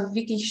und das soll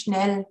wirklich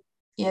schnell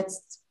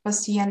jetzt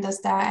passieren,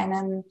 dass da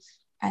einen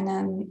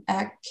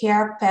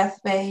Care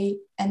Pathway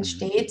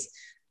entsteht,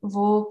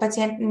 wo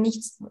Patienten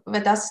nichts,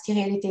 weil das ist die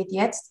Realität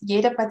jetzt,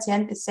 jeder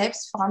Patient ist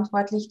selbst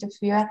verantwortlich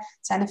dafür,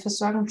 seine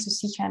Versorgung zu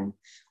sichern.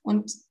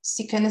 Und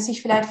Sie können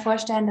sich vielleicht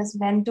vorstellen, dass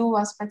wenn du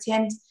als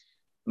Patient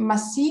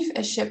massiv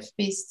erschöpft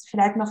bist,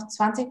 vielleicht noch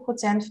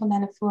 20% von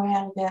deiner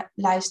vorherigen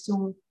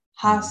Leistung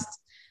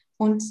hast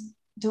und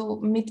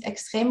du mit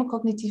extremen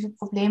kognitiven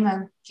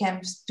Problemen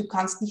kämpfst. Du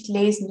kannst nicht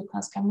lesen, du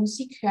kannst keine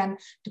Musik hören,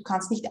 du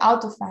kannst nicht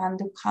Auto fahren,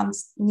 du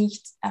kannst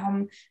nicht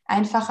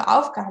einfache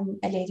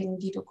Aufgaben erledigen,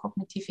 die du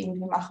kognitiv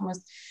irgendwie machen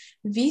musst.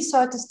 Wie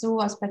solltest du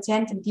als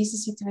Patient in dieser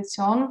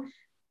Situation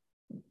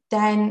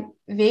deinen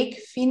Weg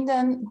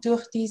finden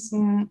durch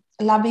diesen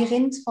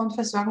Labyrinth von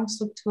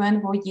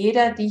Versorgungsstrukturen, wo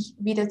jeder dich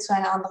wieder zu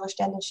einer anderen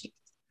Stelle schickt?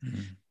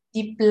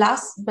 Die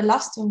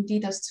Belastung, die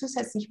das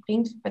zusätzlich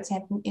bringt für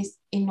Patienten, ist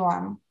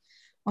enorm.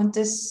 Und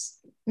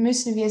das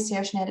müssen wir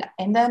sehr schnell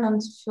ändern.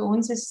 Und für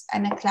uns ist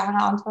eine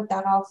klare Antwort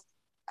darauf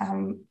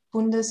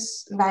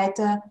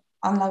bundesweite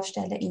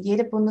Anlaufstelle. In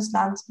jedem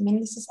Bundesland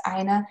mindestens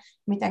eine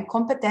mit ein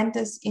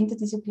kompetentes,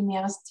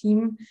 interdisziplinäres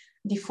Team,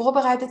 die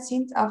vorbereitet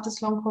sind auf das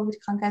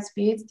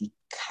Long-Covid-Krankheitsbild, die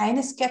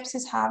keine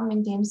Skepsis haben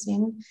in dem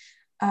Sinn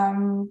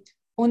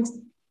und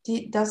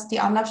dass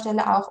die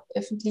Anlaufstelle auch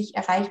öffentlich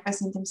erreichbar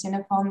sind im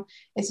Sinne von,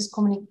 es ist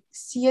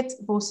kommuniziert,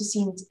 wo sie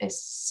sind.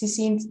 Sie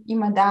sind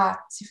immer da,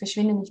 sie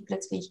verschwinden nicht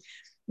plötzlich.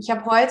 Ich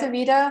habe heute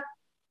wieder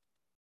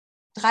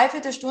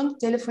 3/4 Stunde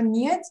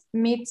telefoniert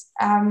mit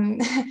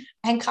einem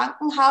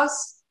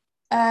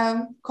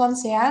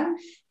Krankenhauskonzern,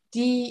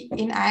 die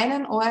in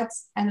einem Ort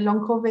eine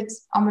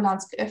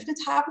Long-Covid-Ambulanz geöffnet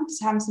haben.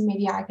 Das haben sie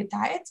medial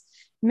geteilt.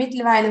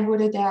 Mittlerweile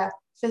wurde der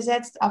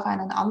versetzt auf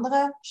eine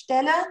andere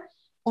Stelle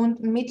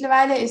und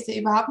mittlerweile ist er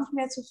überhaupt nicht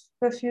mehr zur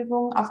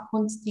Verfügung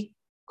aufgrund der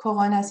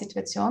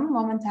Corona-Situation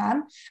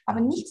momentan.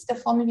 Aber nichts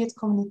davon wird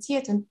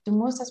kommuniziert und du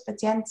musst als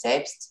Patient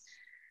selbst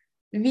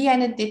wie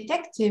eine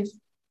Detective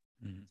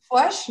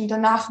forschen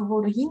danach,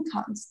 wo du hin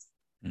kannst.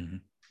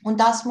 Und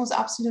das muss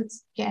absolut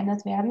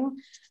geändert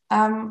werden.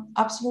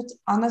 Absolut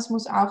anders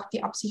muss auch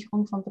die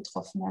Absicherung von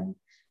Betroffenen.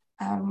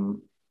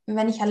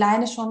 Wenn ich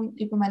alleine schon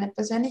über meine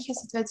persönliche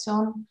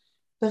Situation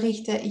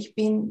berichte, ich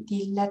bin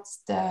die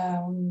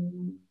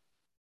letzten,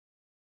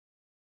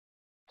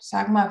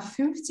 sagen wir,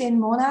 15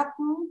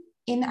 Monaten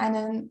in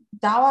einen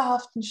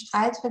dauerhaften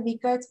Streit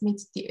verwickelt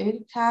mit der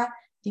ÖK,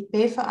 die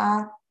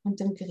BVA und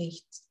dem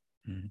Gericht.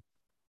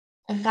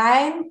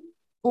 Rein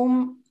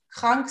um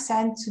krank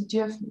sein zu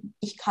dürfen.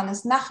 Ich kann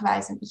es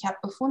nachweisen. Ich habe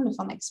Befunde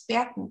von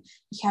Experten.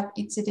 Ich habe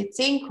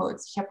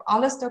ICD-10-Codes. Ich habe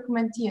alles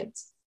dokumentiert.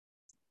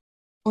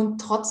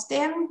 Und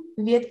trotzdem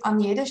wird an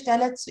jeder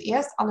Stelle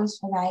zuerst alles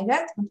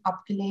verweigert und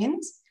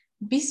abgelehnt,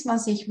 bis man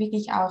sich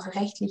wirklich auch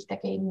rechtlich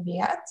dagegen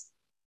wehrt.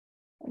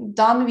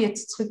 Dann wird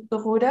es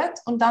zurückberudert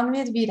und dann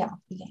wird wieder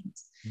abgelehnt.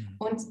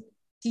 Und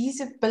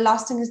diese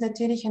Belastung ist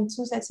natürlich ein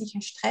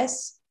zusätzlicher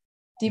Stress,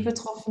 die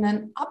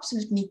Betroffenen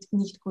absolut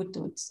nicht gut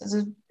tut.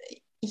 Also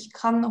ich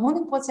kann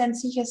 100%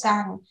 sicher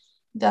sagen,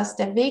 dass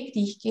der Weg,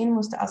 den ich gehen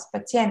musste als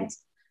Patient,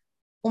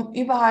 um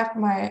überhaupt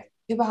mal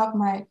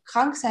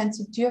krank sein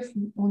zu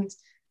dürfen und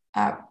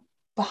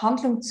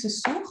Behandlung zu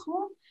suchen,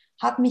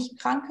 hat mich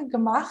kranker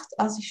gemacht,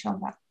 als ich schon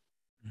war.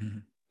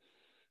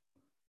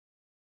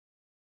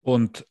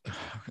 Und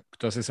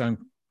das ist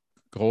ein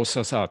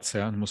großer Satz,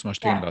 ja, muss man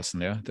stehen lassen.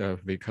 Ja.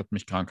 Der Weg hat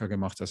mich kranker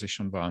gemacht, als ich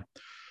schon war.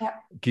 Ja.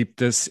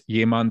 Gibt es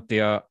jemand,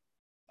 der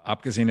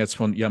abgesehen jetzt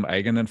von Ihrem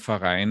eigenen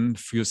Verein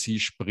für Sie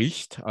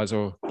spricht?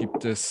 Also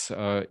gibt es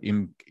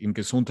im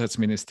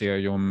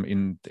Gesundheitsministerium,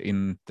 in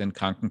den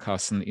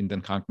Krankenkassen, in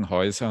den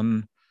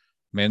Krankenhäusern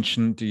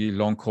Menschen, die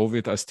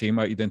Long-Covid als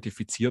Thema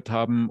identifiziert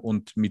haben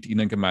und mit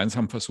Ihnen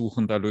gemeinsam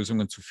versuchen, da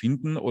Lösungen zu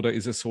finden? Oder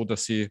ist es so,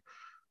 dass Sie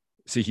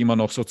sich immer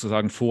noch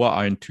sozusagen vor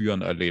allen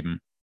Türen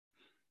erleben?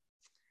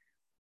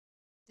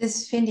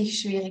 Das finde ich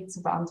schwierig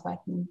zu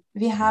beantworten.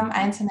 Wir haben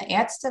einzelne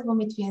Ärzte,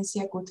 womit wir in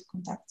sehr gutem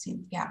Kontakt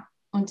sind, ja.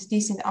 Und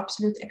die sind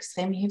absolut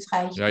extrem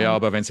hilfreich. Ja,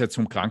 aber wenn es jetzt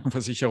um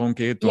Krankenversicherung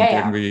geht Ja, und ja.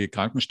 irgendwie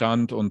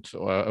Krankenstand und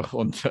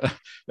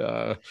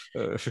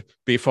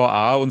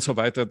BVA und so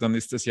weiter, dann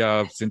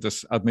sind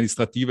das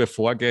administrative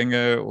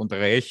Vorgänge und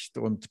Recht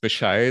und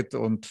Bescheid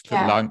und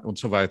Ja. lang und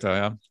so weiter.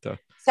 Ja.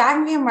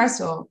 Sagen wir mal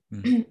so,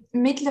 Hm.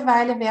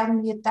 mittlerweile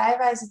werden wir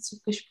teilweise zu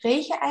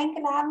Gesprächen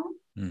eingeladen.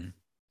 Hm.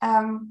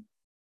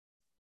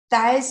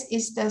 Teils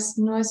ist das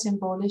nur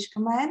symbolisch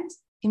gemeint,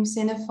 im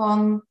Sinne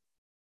von,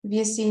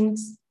 wir sind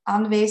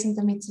anwesend,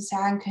 damit sie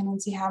sagen können,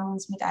 sie haben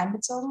uns mit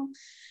einbezogen.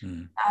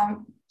 Hm.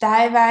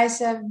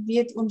 Teilweise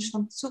wird uns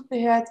schon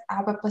zugehört,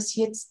 aber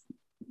passiert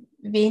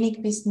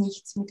wenig bis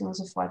nichts mit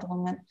unseren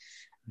Forderungen.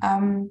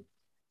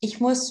 Ich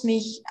muss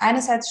mich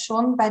einerseits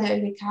schon bei der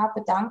ÖGK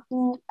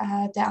bedanken.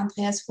 Der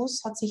Andreas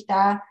Fuß hat sich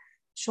da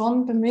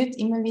schon bemüht,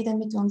 immer wieder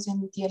mit uns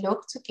in den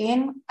Dialog zu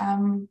gehen,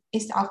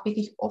 ist auch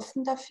wirklich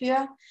offen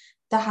dafür.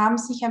 Da haben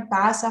sich ein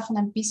paar Sachen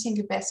ein bisschen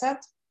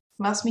gebessert,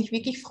 was mich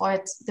wirklich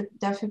freut.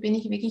 Dafür bin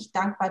ich wirklich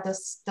dankbar,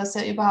 dass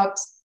er überhaupt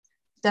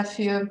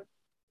dafür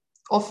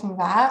offen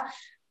war.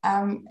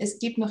 Es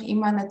gibt noch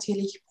immer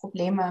natürlich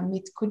Probleme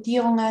mit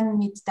Codierungen,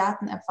 mit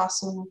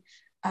Datenerfassung,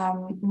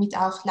 mit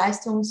auch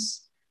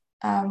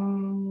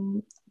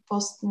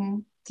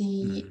Leistungsposten,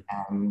 die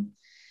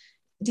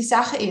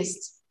Sache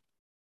ist,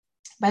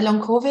 bei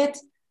Long-Covid,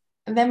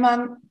 wenn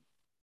man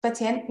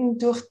Patienten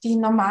durch die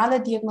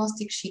normale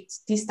Diagnostik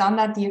schickt, die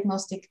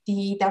Standarddiagnostik,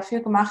 die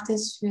dafür gemacht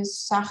ist für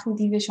Sachen,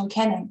 die wir schon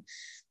kennen,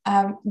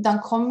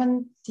 dann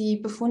kommen die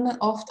Befunde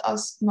oft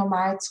als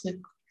normal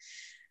zurück.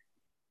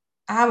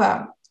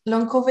 Aber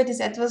Long-Covid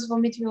ist etwas,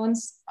 womit wir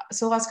uns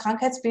so als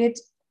Krankheitsbild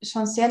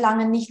schon sehr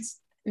lange nicht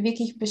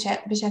wirklich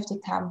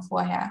beschäftigt haben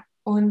vorher.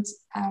 Und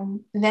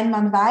wenn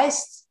man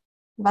weiß,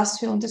 was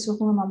für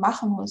Untersuchungen man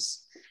machen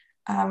muss,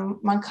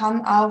 man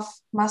kann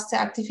auf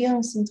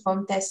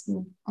Masteraktivierungssyndrom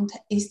testen und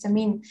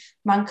Histamin.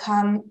 Man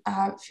kann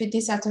für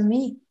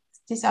Dysautonomie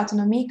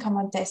kann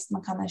man testen.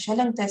 Man kann einen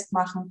Schelling-Test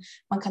machen.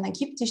 Man kann einen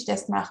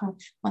Kipptisch-Test machen.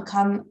 Man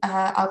kann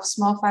auf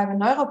Small Fiber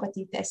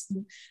Neuropathie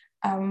testen.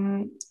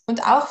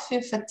 Und auch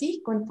für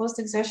Fatigue und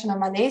Post-Exertional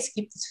Malaise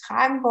gibt es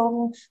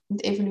Fragenbogen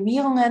und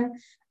Evaluierungen.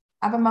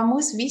 Aber man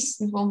muss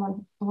wissen, wo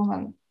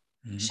man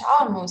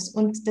schauen muss.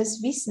 Und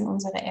das wissen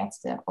unsere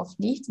Ärzte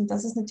oft nicht. Und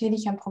das ist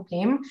natürlich ein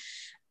Problem.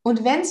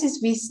 Und wenn sie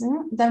es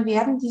wissen, dann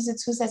werden diese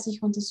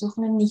zusätzlichen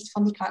Untersuchungen nicht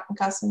von den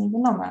Krankenkassen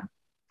übernommen.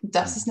 Und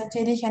das ist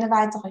natürlich eine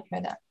weitere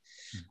Hürde.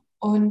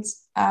 Und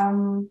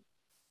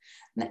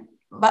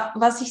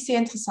was ich sehr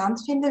interessant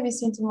finde, wir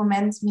sind im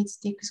Moment mit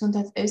der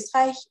Gesundheit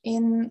Österreich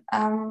in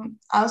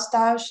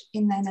Austausch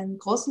in einem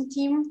großen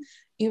Team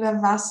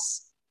über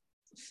was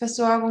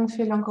Versorgung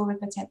für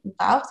Long-Covid-Patienten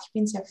braucht. Ich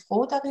bin sehr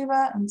froh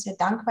darüber und sehr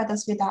dankbar,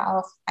 dass wir da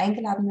auch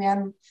eingeladen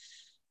werden,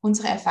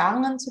 unsere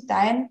Erfahrungen zu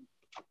teilen.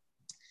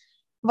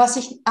 Was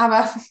ich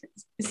aber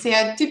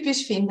sehr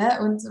typisch finde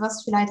und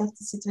was vielleicht auch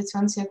die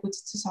Situation sehr gut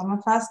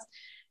zusammenfasst,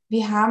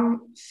 wir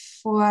haben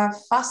vor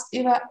fast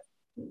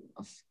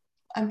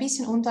ein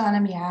bisschen unter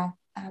einem Jahr,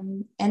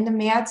 Ende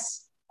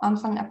März,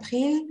 Anfang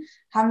April,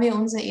 haben wir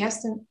unsere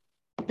ersten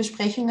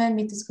Besprechungen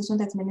mit dem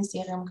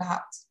Gesundheitsministerium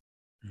gehabt.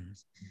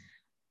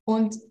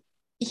 Und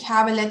ich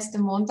habe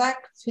letzten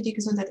Montag für die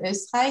Gesundheit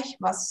Österreich,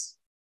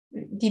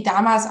 die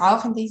damals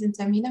auch in diesen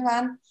Terminen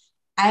waren,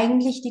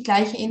 eigentlich die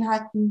gleichen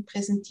Inhalte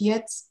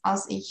präsentiert,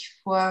 als ich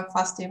vor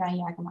fast über ein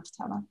Jahr gemacht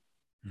habe.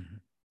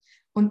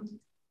 Und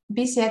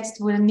bis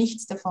jetzt wurde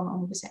nichts davon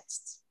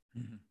umgesetzt.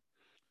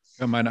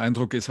 Ja, mein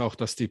Eindruck ist auch,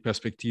 dass die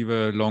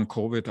Perspektive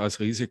Long-Covid als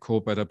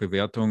Risiko bei der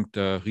Bewertung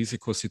der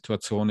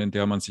Risikosituation, in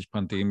der man sich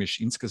pandemisch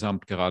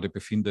insgesamt gerade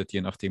befindet,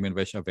 je nachdem, in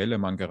welcher Welle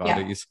man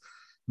gerade ist,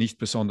 nicht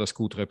besonders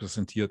gut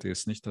repräsentiert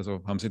ist. Nicht?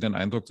 Also haben Sie den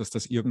Eindruck, dass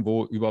das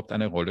irgendwo überhaupt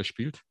eine Rolle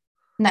spielt?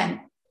 Nein,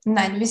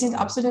 wir sind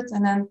absolut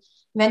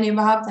wenn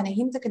überhaupt, ein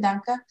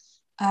Hintergedanke.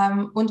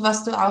 Und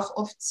was du auch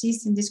oft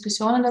siehst in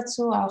Diskussionen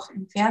dazu, auch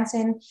im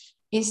Fernsehen,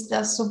 ist,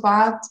 dass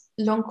sobald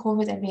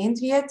Long-Covid erwähnt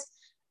wird,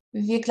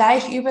 wir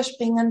gleich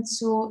überspringen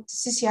zu,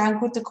 das ist ja ein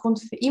guter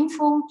Grund für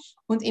Impfung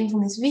und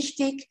Impfung ist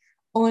wichtig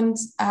und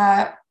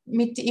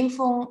mit der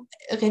Impfung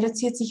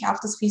reduziert sich auch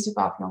das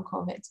Risiko auf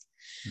Long-Covid.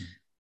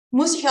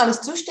 Muss ich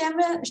alles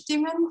zustimmen?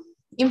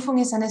 Impfung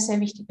ist eine sehr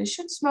wichtige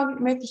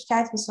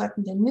Schutzmöglichkeit, wir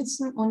sollten den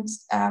nutzen und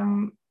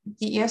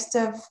die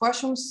ersten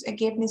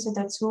Forschungsergebnisse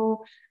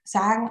dazu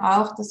sagen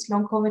auch, dass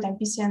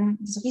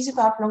das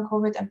Risiko auf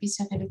Long-Covid ein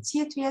bisschen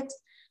reduziert wird,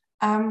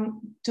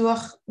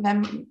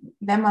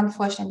 wenn man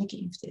vollständig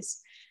geimpft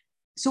ist.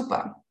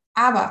 Super,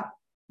 aber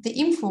die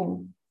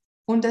Impfung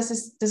und dass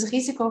es das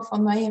Risiko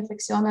von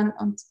Neuinfektionen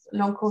und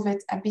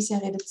Long-Covid ein bisschen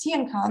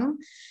reduzieren kann,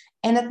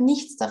 ändert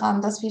nichts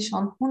daran, dass wir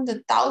schon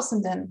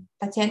Hunderttausenden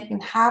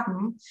Patienten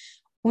haben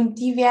und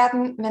die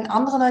werden, wenn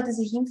andere Leute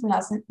sich impfen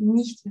lassen,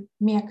 nicht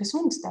mehr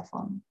gesund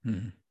davon.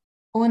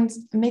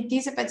 Und mit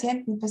diesen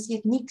Patienten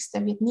passiert nichts,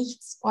 da wird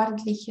nichts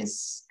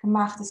Ordentliches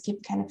gemacht. Es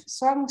gibt keine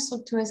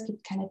Versorgungsstruktur, es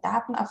gibt keine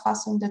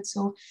Datenerfassung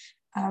dazu.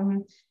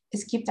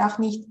 Es gibt auch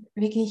nicht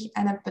wirklich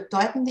eine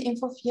bedeutende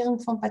Infovierung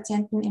von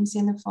Patienten im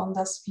Sinne von,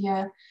 dass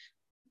wir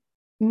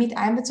mit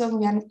einbezogen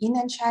werden in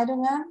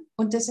Entscheidungen.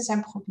 Und das ist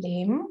ein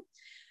Problem,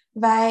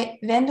 weil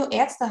wenn du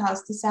Ärzte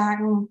hast, die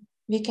sagen,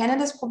 wir kennen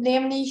das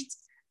Problem nicht,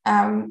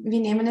 wir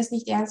nehmen es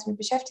nicht ernst, wir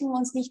beschäftigen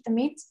uns nicht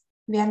damit,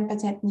 werden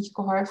Patienten nicht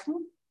geholfen.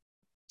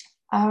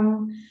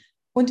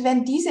 Und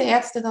wenn diese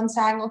Ärzte dann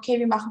sagen, okay,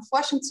 wir machen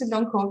Forschung zu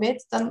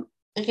Long-Covid, dann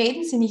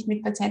reden sie nicht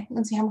mit Patienten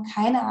und sie haben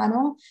keine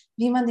Ahnung,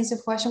 wie man diese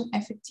Forschung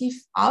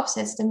effektiv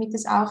aufsetzt, damit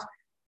es auch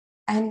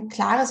ein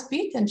klares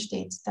Bild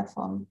entsteht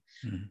davon.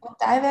 Und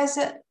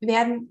teilweise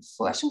werden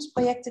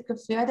Forschungsprojekte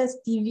gefördert,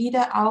 die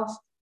wieder auf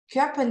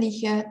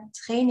körperliche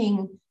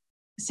Training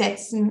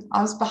setzen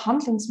als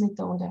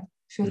Behandlungsmethode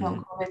für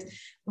Long-Covid.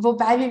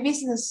 Wobei wir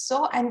wissen, dass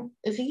so ein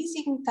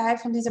riesigen Teil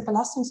von dieser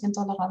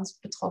Belastungsintoleranz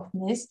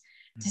betroffen ist.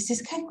 Das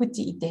ist keine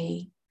gute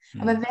Idee.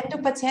 Aber wenn du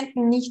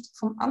Patienten nicht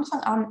von Anfang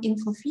an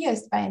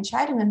informierst bei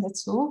Entscheidungen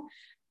dazu,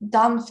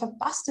 dann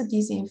verpasst du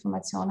diese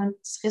Informationen.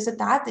 Das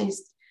Resultat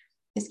ist,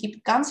 es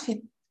gibt ganz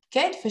viel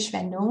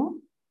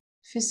Geldverschwendung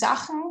für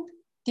Sachen,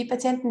 die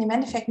Patienten im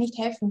Endeffekt nicht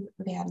helfen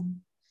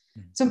werden.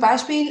 Zum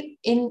Beispiel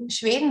in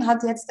Schweden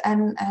hat jetzt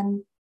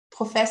ein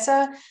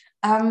Professor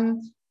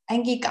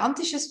ein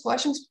gigantisches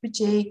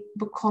Forschungsbudget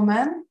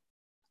bekommen,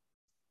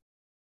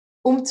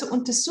 um zu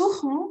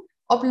untersuchen,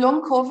 ob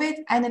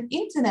Long-Covid ein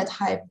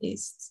Internet-Hype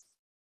ist.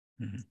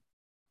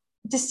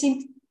 Das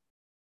sind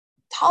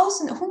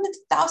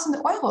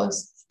hunderttausende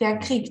Euros, die er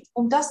kriegt,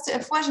 um das zu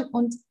erforschen.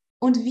 Und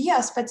wir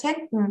als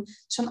Patienten,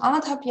 schon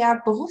 1,5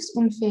 Jahre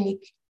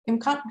berufsunfähig im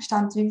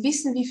Krankenstand, wir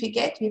wissen, wie viel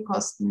Geld wir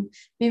kosten.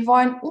 Wir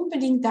wollen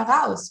unbedingt da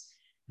raus.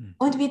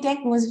 Und wir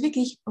denken uns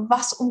wirklich,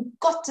 was um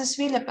Gottes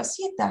Willen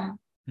passiert da?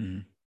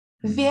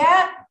 Wer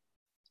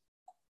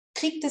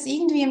kriegt das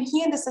irgendwie im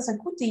Hirn, dass das eine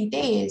gute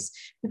Idee ist?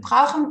 Wir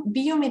brauchen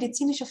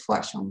biomedizinische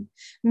Forschung.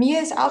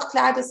 Mir ist auch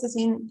klar, dass das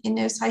in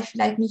Österreich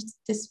vielleicht nicht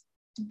die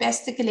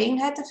beste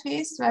Gelegenheit dafür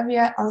ist, weil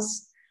wir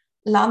als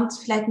Land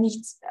vielleicht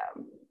nicht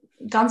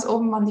ganz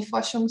oben an die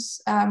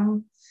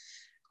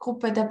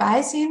Forschungsgruppe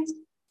dabei sind.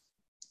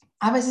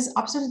 Aber es ist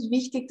absolut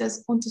wichtig,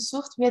 dass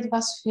untersucht wird,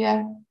 was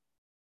für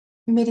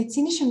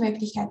medizinische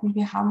Möglichkeiten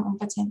wir haben, um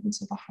Patienten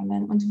zu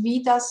behandeln und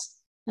wie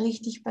das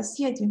richtig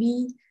passiert.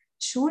 Wie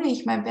schule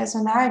ich mein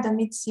Personal,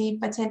 damit sie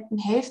Patienten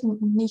helfen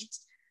und nicht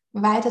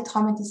weiter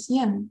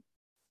traumatisieren.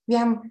 Wir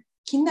haben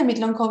Kinder mit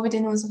Long-Covid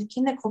in unserer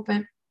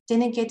Kindergruppe,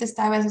 denen geht es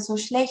teilweise so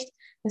schlecht,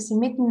 dass sie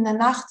mitten in der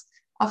Nacht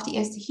auf die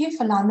Erste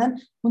Hilfe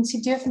landen und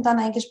sie dürfen dann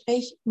ein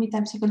Gespräch mit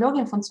einer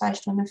Psychologin von 2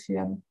 Stunden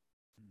führen,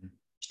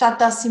 statt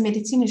dass sie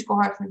medizinisch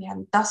geholfen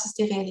werden. Das ist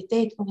die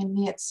Realität, worin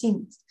wir jetzt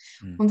sind.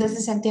 Und das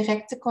ist eine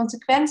direkte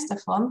Konsequenz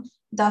davon,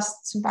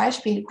 dass zum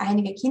Beispiel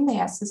einige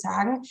Kinderärzte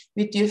sagen,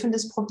 wir dürfen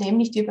das Problem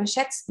nicht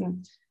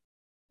überschätzen.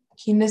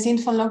 Kinder sind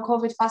von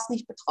Long-Covid fast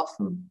nicht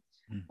betroffen.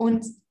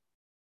 Und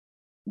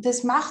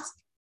das macht,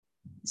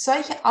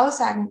 solche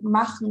Aussagen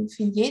machen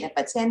für jede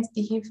Patient,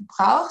 die Hilfe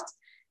braucht,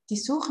 die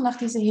Suche nach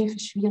dieser Hilfe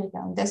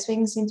schwieriger. Und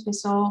deswegen sind wir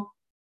so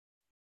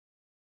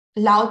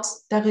laut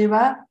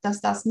darüber,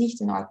 dass das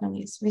nicht in Ordnung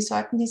ist. Wir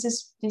sollten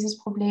dieses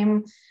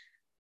Problem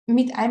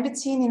mit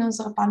einbeziehen in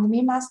unsere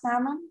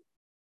Pandemie-Maßnahmen,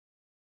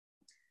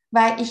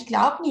 weil ich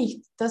glaube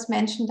nicht, dass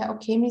Menschen da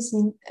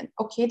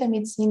okay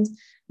damit sind,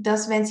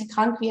 dass wenn sie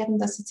krank werden,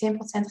 dass sie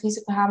 10%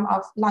 Risiko haben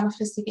auf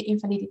langfristige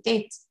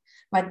Invalidität,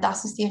 weil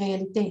das ist die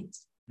Realität.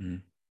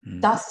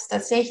 Das ist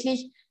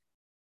tatsächlich,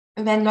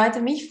 wenn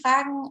Leute mich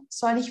fragen,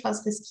 soll ich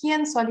was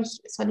riskieren, soll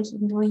ich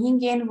irgendwo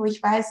hingehen, wo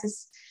ich weiß,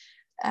 das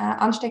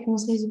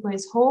Ansteckungsrisiko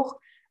ist hoch,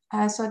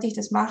 sollte ich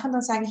das machen,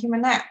 dann sage ich immer,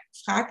 naja,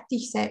 frag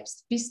dich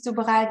selbst, bist du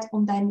bereit,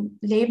 um dein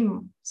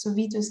Leben, so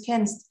wie du es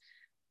kennst,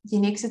 die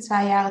nächsten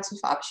 2 Jahre zu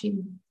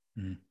verabschieden?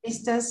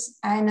 Ist das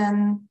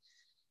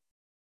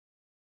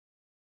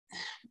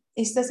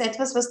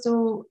etwas, was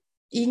du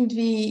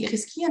irgendwie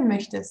riskieren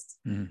möchtest?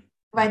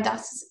 Weil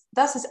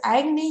das ist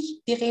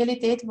eigentlich die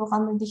Realität,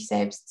 woran du dich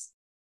selbst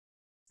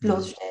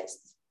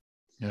bloßstellst.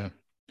 Ja.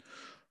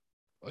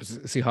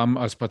 Also Sie haben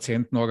als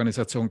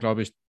Patientenorganisation,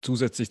 glaube ich,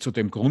 zusätzlich zu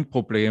dem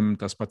Grundproblem,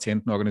 das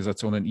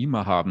Patientenorganisationen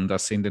immer haben,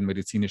 dass sie in den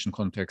medizinischen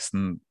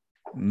Kontexten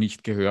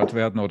nicht gehört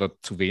werden oder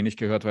zu wenig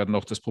gehört werden,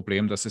 noch das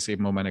Problem, dass es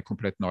eben um eine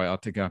komplett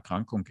neuartige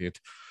Erkrankung geht.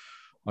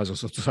 Also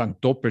sozusagen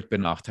doppelt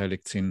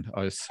benachteiligt sind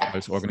als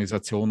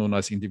Organisation und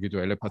als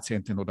individuelle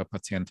Patientin oder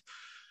Patient.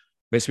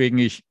 Weswegen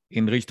ich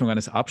in Richtung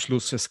eines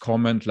Abschlusses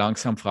kommend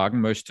langsam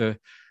fragen möchte,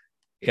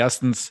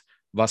 erstens,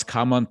 was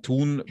kann man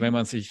tun, wenn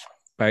man sich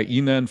bei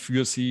Ihnen,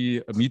 für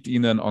Sie, mit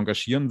Ihnen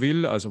engagieren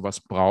will? Also was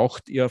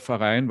braucht Ihr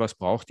Verein, was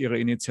braucht Ihre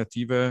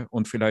Initiative?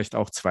 Und vielleicht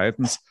auch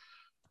zweitens,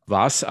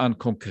 was an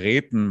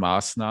konkreten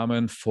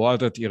Maßnahmen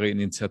fordert Ihre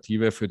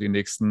Initiative für die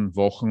nächsten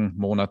Wochen,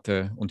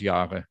 Monate und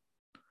Jahre?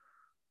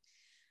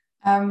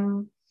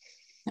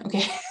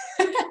 Okay.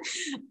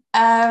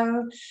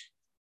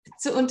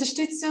 Zur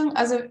Unterstützung,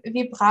 also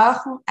wir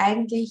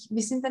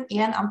sind ein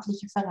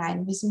ehrenamtlicher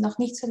Verein. Wir sind noch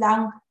nicht so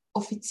lange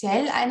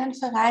offiziell einen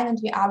Verein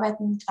und wir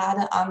arbeiten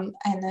gerade an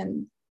einer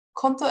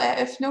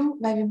Kontoeröffnung,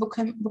 weil wir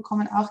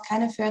bekommen auch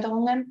keine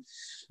Förderungen.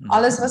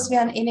 Alles, was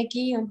wir an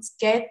Energie und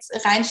Geld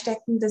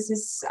reinstecken, das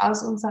ist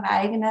aus unserer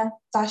eigenen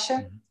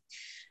Tasche.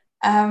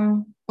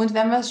 Und Und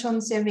wenn man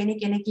schon sehr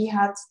wenig Energie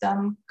hat,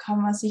 dann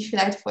kann man sich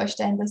vielleicht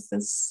vorstellen, dass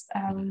das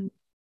ein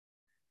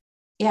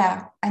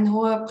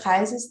hoher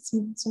Preis ist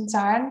zum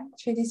Zahlen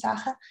für die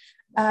Sache.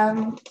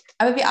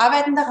 Aber wir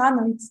arbeiten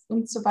daran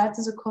und sobald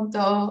unser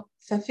Konto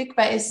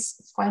verfügbar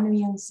ist, freuen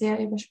wir uns sehr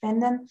über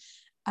Spenden.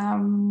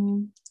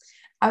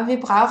 Aber wir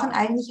brauchen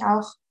eigentlich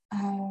auch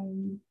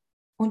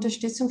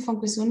Unterstützung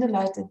von gesunden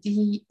Leuten,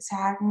 die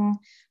sagen,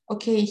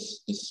 okay,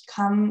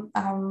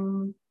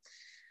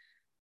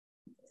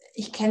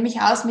 ich kenne mich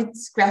aus mit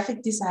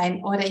Graphic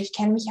Design oder ich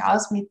kenne mich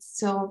aus mit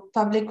so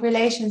Public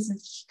Relations und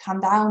ich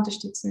kann da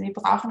unterstützen. Wir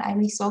brauchen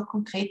eigentlich so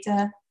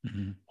konkrete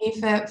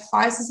Hilfe,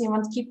 falls es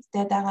jemand gibt,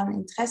 der daran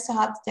Interesse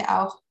hat,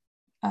 der auch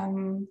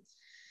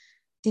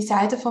die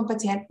Seite vom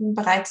Patienten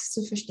bereit ist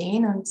zu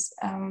verstehen und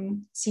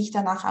sich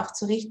danach auch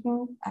zu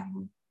richten,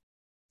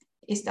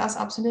 ist das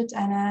absolut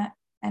eine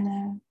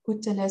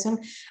gute Lösung.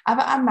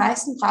 Aber am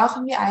meisten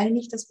brauchen wir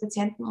eigentlich, dass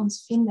Patienten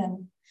uns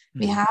finden.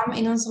 Wir haben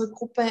in unserer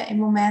Gruppe im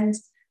Moment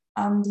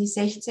die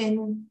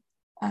 1600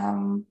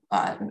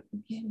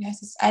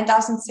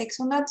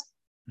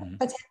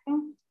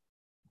 Patienten.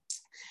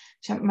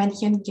 Mein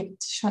Hirn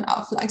gibt schon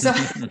auf langsam.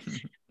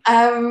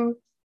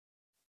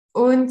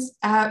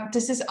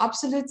 Das ist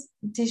absolut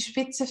die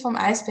Spitze vom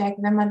Eisberg,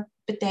 wenn man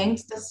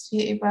bedenkt, dass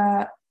wir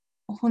über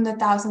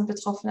 100.000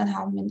 Betroffene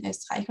haben in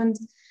Österreich. Und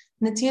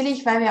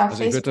natürlich, weil wir auf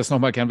Also ich würde das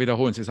nochmal gern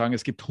wiederholen. Sie sagen,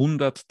 es gibt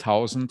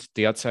 100.000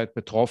 derzeit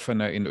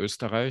Betroffene in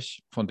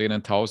Österreich, von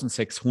denen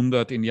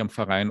 1.600 in Ihrem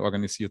Verein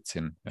organisiert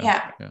sind.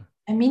 Ja.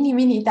 Ein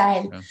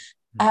Mini-Teil.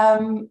 Ja.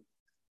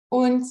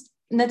 Und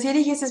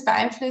natürlich ist es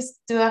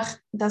beeinflusst durch,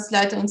 dass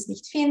Leute uns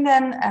nicht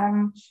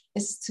finden,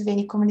 es zu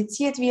wenig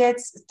kommuniziert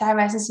wird.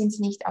 Teilweise sind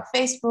sie nicht auf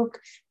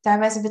Facebook,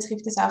 teilweise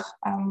betrifft es auch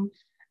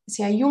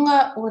sehr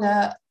junge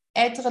oder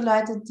ältere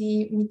Leute,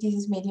 die mit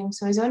diesem Medium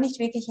sowieso nicht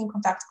wirklich in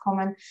Kontakt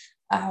kommen.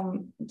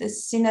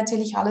 Das sind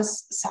natürlich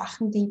alles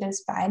Sachen, die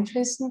das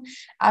beeinflussen,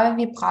 aber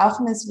wir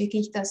brauchen es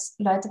wirklich, dass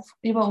Leute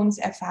über uns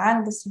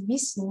erfahren, dass sie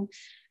wissen,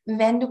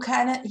 wenn du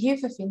keine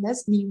Hilfe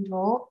findest,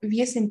 nirgendwo,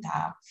 wir sind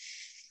da.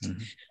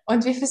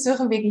 Und wir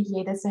versuchen wirklich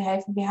jedem zu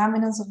helfen. Wir haben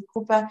in unserer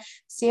Gruppe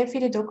sehr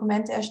viele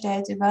Dokumente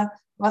erstellt über,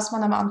 was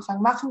man am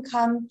Anfang machen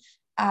kann,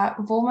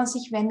 wo man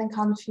sich wenden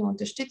kann für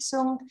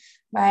Unterstützung,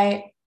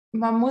 weil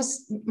man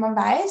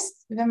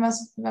weiß, wenn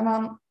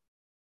man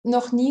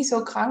noch nie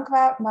so krank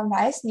war, man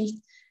weiß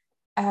nicht,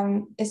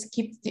 es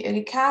gibt die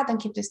ÖGK, dann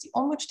gibt es die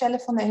Ombudsstelle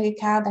von der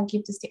ÖGK, dann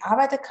gibt es die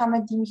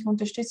Arbeiterkammer, die mich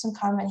unterstützen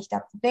kann, wenn ich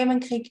da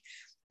Probleme kriege.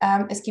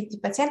 Es gibt die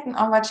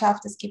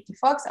Patientenanwaltschaft, es gibt die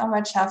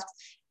Volksanwaltschaft,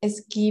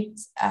 es gibt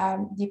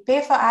die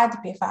PVA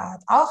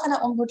hat auch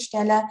eine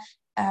Ombudsstelle.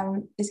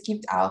 Es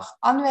gibt auch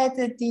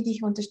Anwälte, die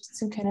dich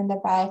unterstützen können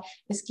dabei.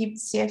 Es gibt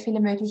sehr viele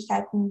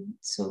Möglichkeiten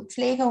zu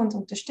Pflege und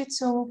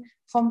Unterstützung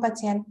vom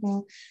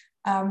Patienten.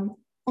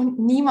 Und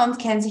niemand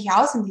kennt sich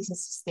aus in diesem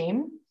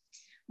System.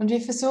 Und wir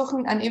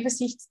versuchen, eine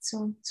Übersicht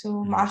zu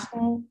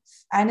machen,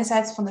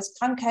 einerseits von das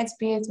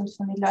Krankheitsbild und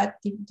von den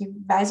Leuten, die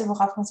Weise,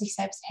 worauf man sich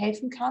selbst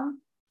helfen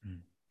kann.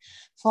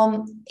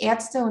 Von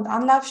Ärzte und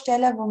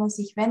Anlaufstelle, wo man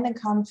sich wenden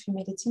kann für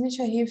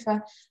medizinische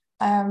Hilfe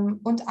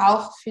und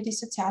auch für die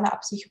soziale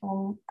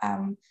Absicherung,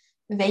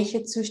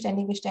 welche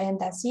zuständige Stellen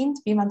da sind,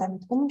 wie man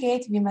damit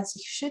umgeht, wie man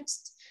sich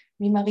schützt,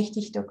 wie man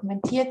richtig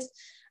dokumentiert.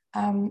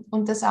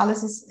 Und das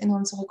alles ist in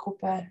unserer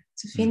Gruppe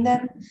zu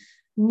finden.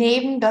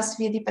 Neben, dass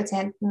wir die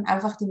Patienten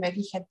einfach die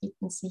Möglichkeit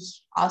bieten,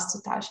 sich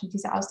auszutauschen.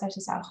 Dieser Austausch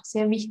ist auch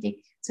sehr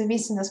wichtig, zu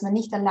wissen, dass man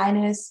nicht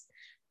alleine ist,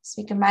 dass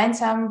wir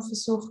gemeinsam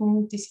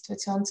versuchen, die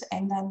Situation zu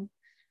ändern.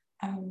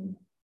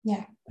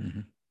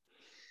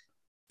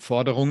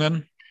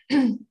 Forderungen,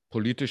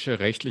 politische,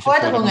 rechtliche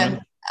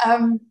Forderungen?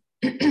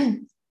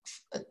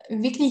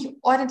 Wirklich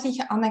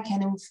ordentliche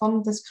Anerkennung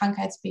von das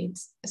Krankheitsbild,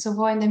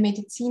 sowohl in der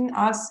Medizin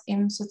als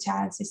im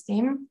sozialen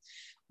System.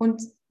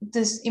 Und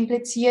das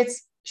impliziert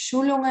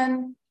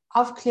Schulungen,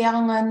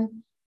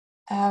 Aufklärungen,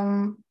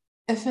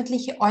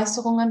 öffentliche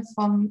Äußerungen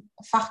von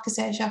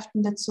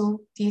Fachgesellschaften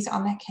dazu, die es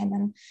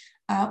anerkennen,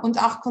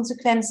 und auch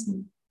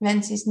Konsequenzen,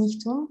 wenn sie es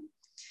nicht tun.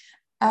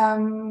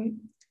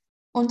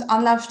 Und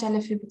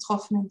Anlaufstelle für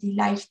Betroffene, die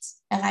leicht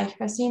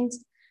erreichbar sind.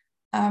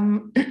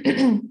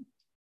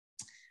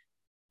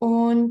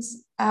 Und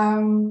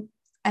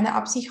eine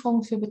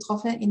Absicherung für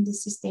Betroffene in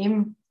das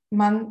System.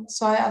 Man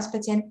soll als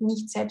Patient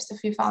nicht selbst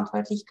dafür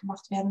verantwortlich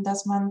gemacht werden,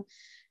 dass man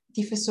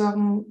die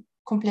Versorgung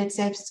komplett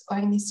selbst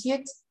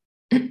organisiert.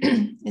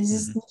 Es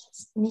ist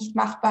nicht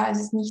machbar, es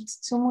ist nicht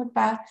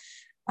zumutbar.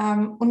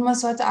 Und man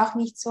sollte auch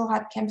nicht so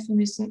hart kämpfen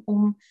müssen,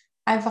 um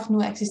einfach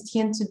nur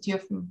existieren zu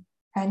dürfen.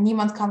 Weil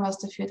niemand kann was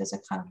dafür, dass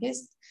er krank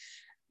ist.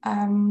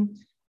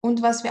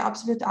 Und was wir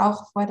absolut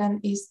auch fordern,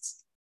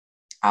 ist,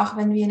 auch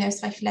wenn wir in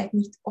Österreich vielleicht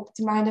nicht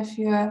optimal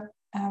dafür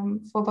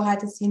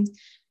vorbereitet sind,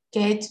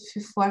 Geld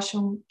für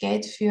Forschung,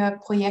 Geld für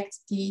Projekte,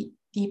 die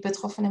die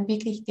Betroffenen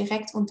wirklich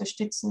direkt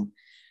unterstützen.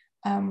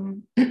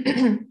 Und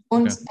ein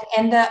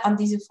Ende an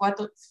diese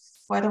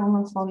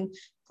Forderungen von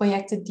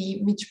Projekten,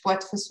 die mit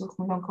Sport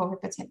versuchen,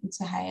 Long-Covid-Patienten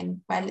zu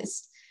heilen. Weil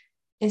es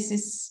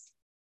ist,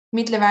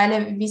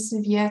 mittlerweile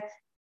wissen wir,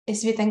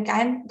 es wird ein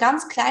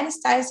ganz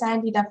kleines Teil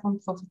sein, die davon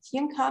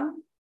profitieren kann.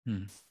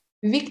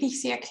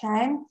 Wirklich sehr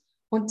klein.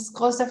 Und das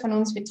Großteil von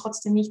uns wird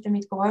trotzdem nicht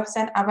damit geholfen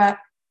sein, aber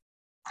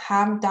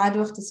haben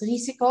dadurch das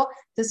Risiko,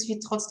 dass wir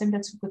trotzdem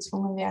dazu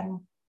gezwungen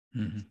werden.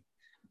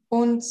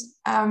 Und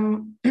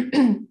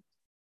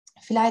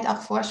vielleicht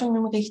auch Forschung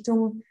in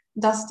Richtung,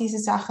 dass diese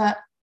Sache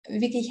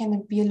wirklich eine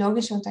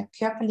biologische und eine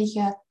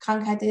körperliche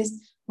Krankheit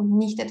ist und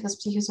nicht etwas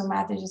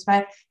Psychosomatisches,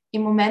 weil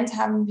im Moment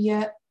haben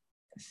wir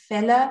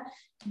Fälle,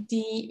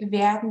 die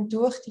werden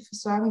durch die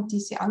Versorgung, die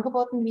sie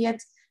angeboten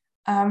wird,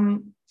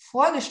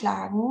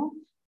 vorgeschlagen,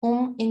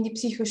 um in die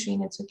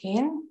Psychoschiene zu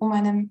gehen, um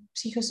eine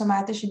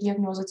psychosomatische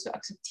Diagnose zu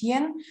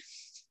akzeptieren.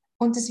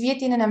 Und es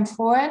wird ihnen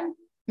empfohlen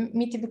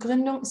mit der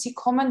Begründung, sie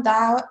kommen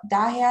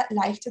daher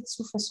leichter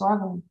zur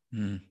Versorgung.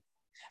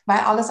 Weil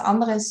alles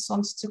andere ist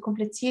sonst zu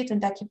kompliziert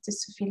und da gibt es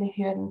zu viele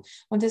Hürden.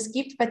 Und es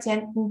gibt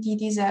Patienten, die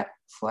diesen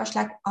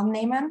Vorschlag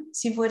annehmen.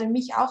 Sie wurde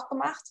mich auch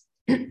gemacht.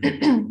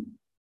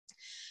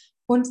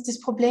 Und das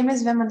Problem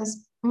ist, wenn man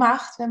das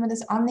macht, wenn man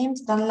das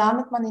annimmt, dann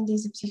landet man in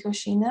diese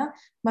Psychoschiene.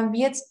 Man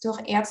wird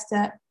durch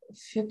Ärzte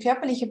für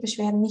körperliche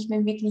Beschwerden nicht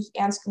mehr wirklich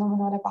ernst genommen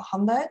oder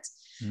behandelt.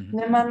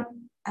 Wenn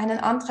man einen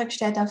Antrag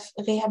stellt auf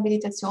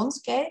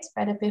Rehabilitationsgeld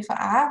bei der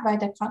BVA, weil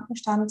der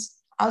Krankenstand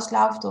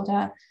ausläuft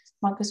oder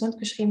man gesund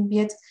geschrieben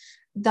wird,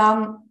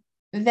 dann,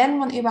 wenn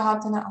man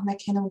überhaupt eine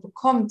Anerkennung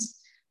bekommt,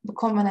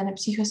 bekommt man eine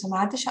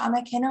psychosomatische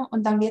Anerkennung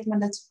und dann wird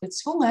man dazu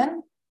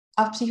gezwungen,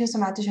 auf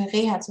psychosomatische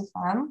Reha zu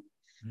fahren.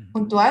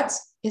 Und dort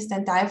ist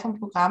ein Teil vom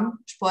Programm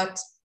Sport.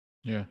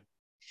 Yeah.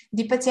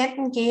 Die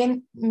Patienten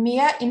gehen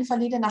mehr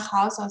invalide nach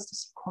Hause, als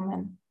dass sie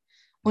kommen.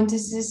 Und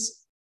es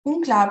ist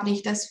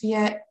unglaublich, dass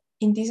wir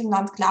in diesem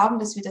Land glauben,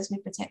 dass wir das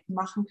mit Patienten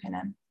machen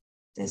können.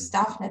 Das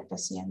darf nicht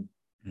passieren.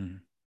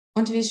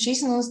 Und wir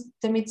schießen uns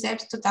damit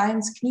selbst total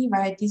ins Knie,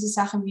 weil diese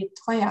Sache wird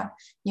teuer.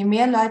 Je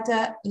mehr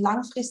Leute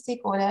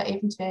langfristig oder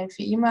eventuell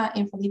für immer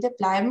invalide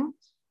bleiben,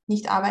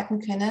 nicht arbeiten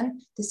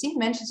können, das sind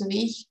Menschen so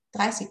wie ich,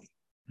 30.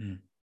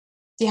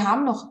 Die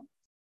haben noch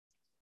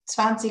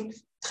 20,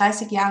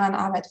 30 Jahre an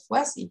Arbeit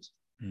vor sich.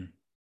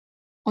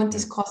 Und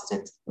das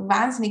kostet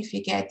wahnsinnig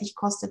viel Geld. Das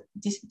kostet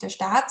der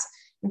Staat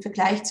im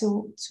Vergleich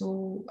zu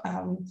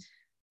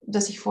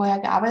dass ich vorher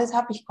gearbeitet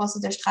habe, ich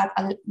kostet der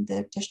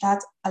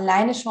Staat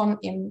alleine schon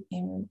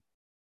im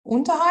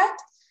Unterhalt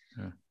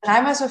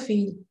 3-mal so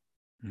viel,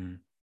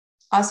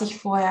 als ich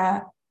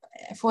vorher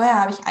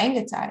habe ich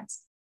eingezahlt.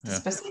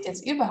 Das passiert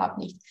jetzt überhaupt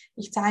nicht.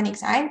 Ich zahle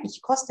nichts ein,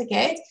 ich koste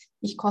Geld,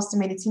 ich koste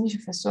medizinische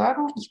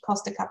Versorgung, ich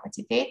koste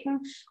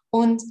Kapazitäten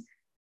und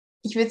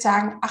ich würde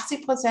sagen,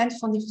 80%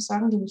 von der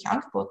Versorgung, die mich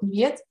angeboten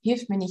wird,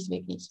 hilft mir nicht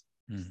wirklich.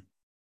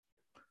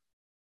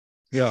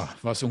 Ja,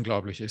 was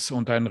unglaublich ist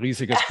und ein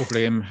riesiges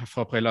Problem,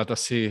 Frau Preller,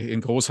 das Sie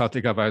in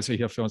großartiger Weise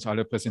hier für uns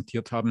alle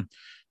präsentiert haben.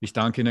 Ich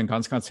danke Ihnen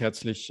ganz, ganz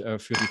herzlich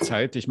für die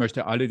Zeit. Ich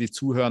möchte alle, die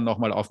zuhören,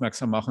 nochmal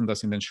aufmerksam machen,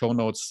 dass in den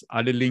Shownotes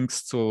alle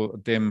Links zu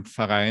dem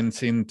Verein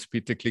sind.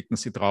 Bitte klicken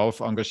Sie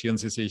drauf, engagieren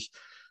Sie sich,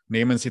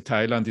 nehmen Sie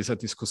teil an dieser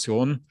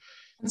Diskussion.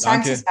 Und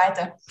sagen Sie es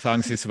weiter.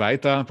 Sagen Sie es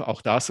weiter,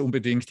 auch das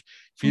unbedingt.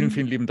 Vielen,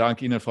 vielen lieben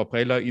Dank Ihnen, Frau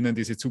Preller, Ihnen,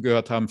 die Sie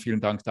zugehört haben.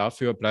 Vielen Dank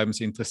dafür. Bleiben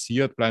Sie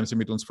interessiert, bleiben Sie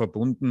mit uns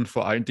verbunden.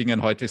 Vor allen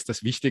Dingen, heute ist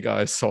das wichtiger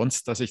als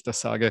sonst, dass ich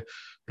das sage.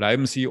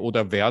 Bleiben Sie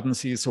oder werden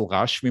Sie so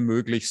rasch wie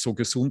möglich, so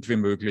gesund wie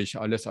möglich.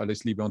 Alles,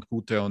 alles Liebe und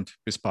Gute und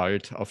bis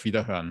bald. Auf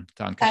Wiederhören.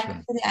 Dankeschön.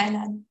 Danke für die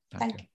Einladung. Danke.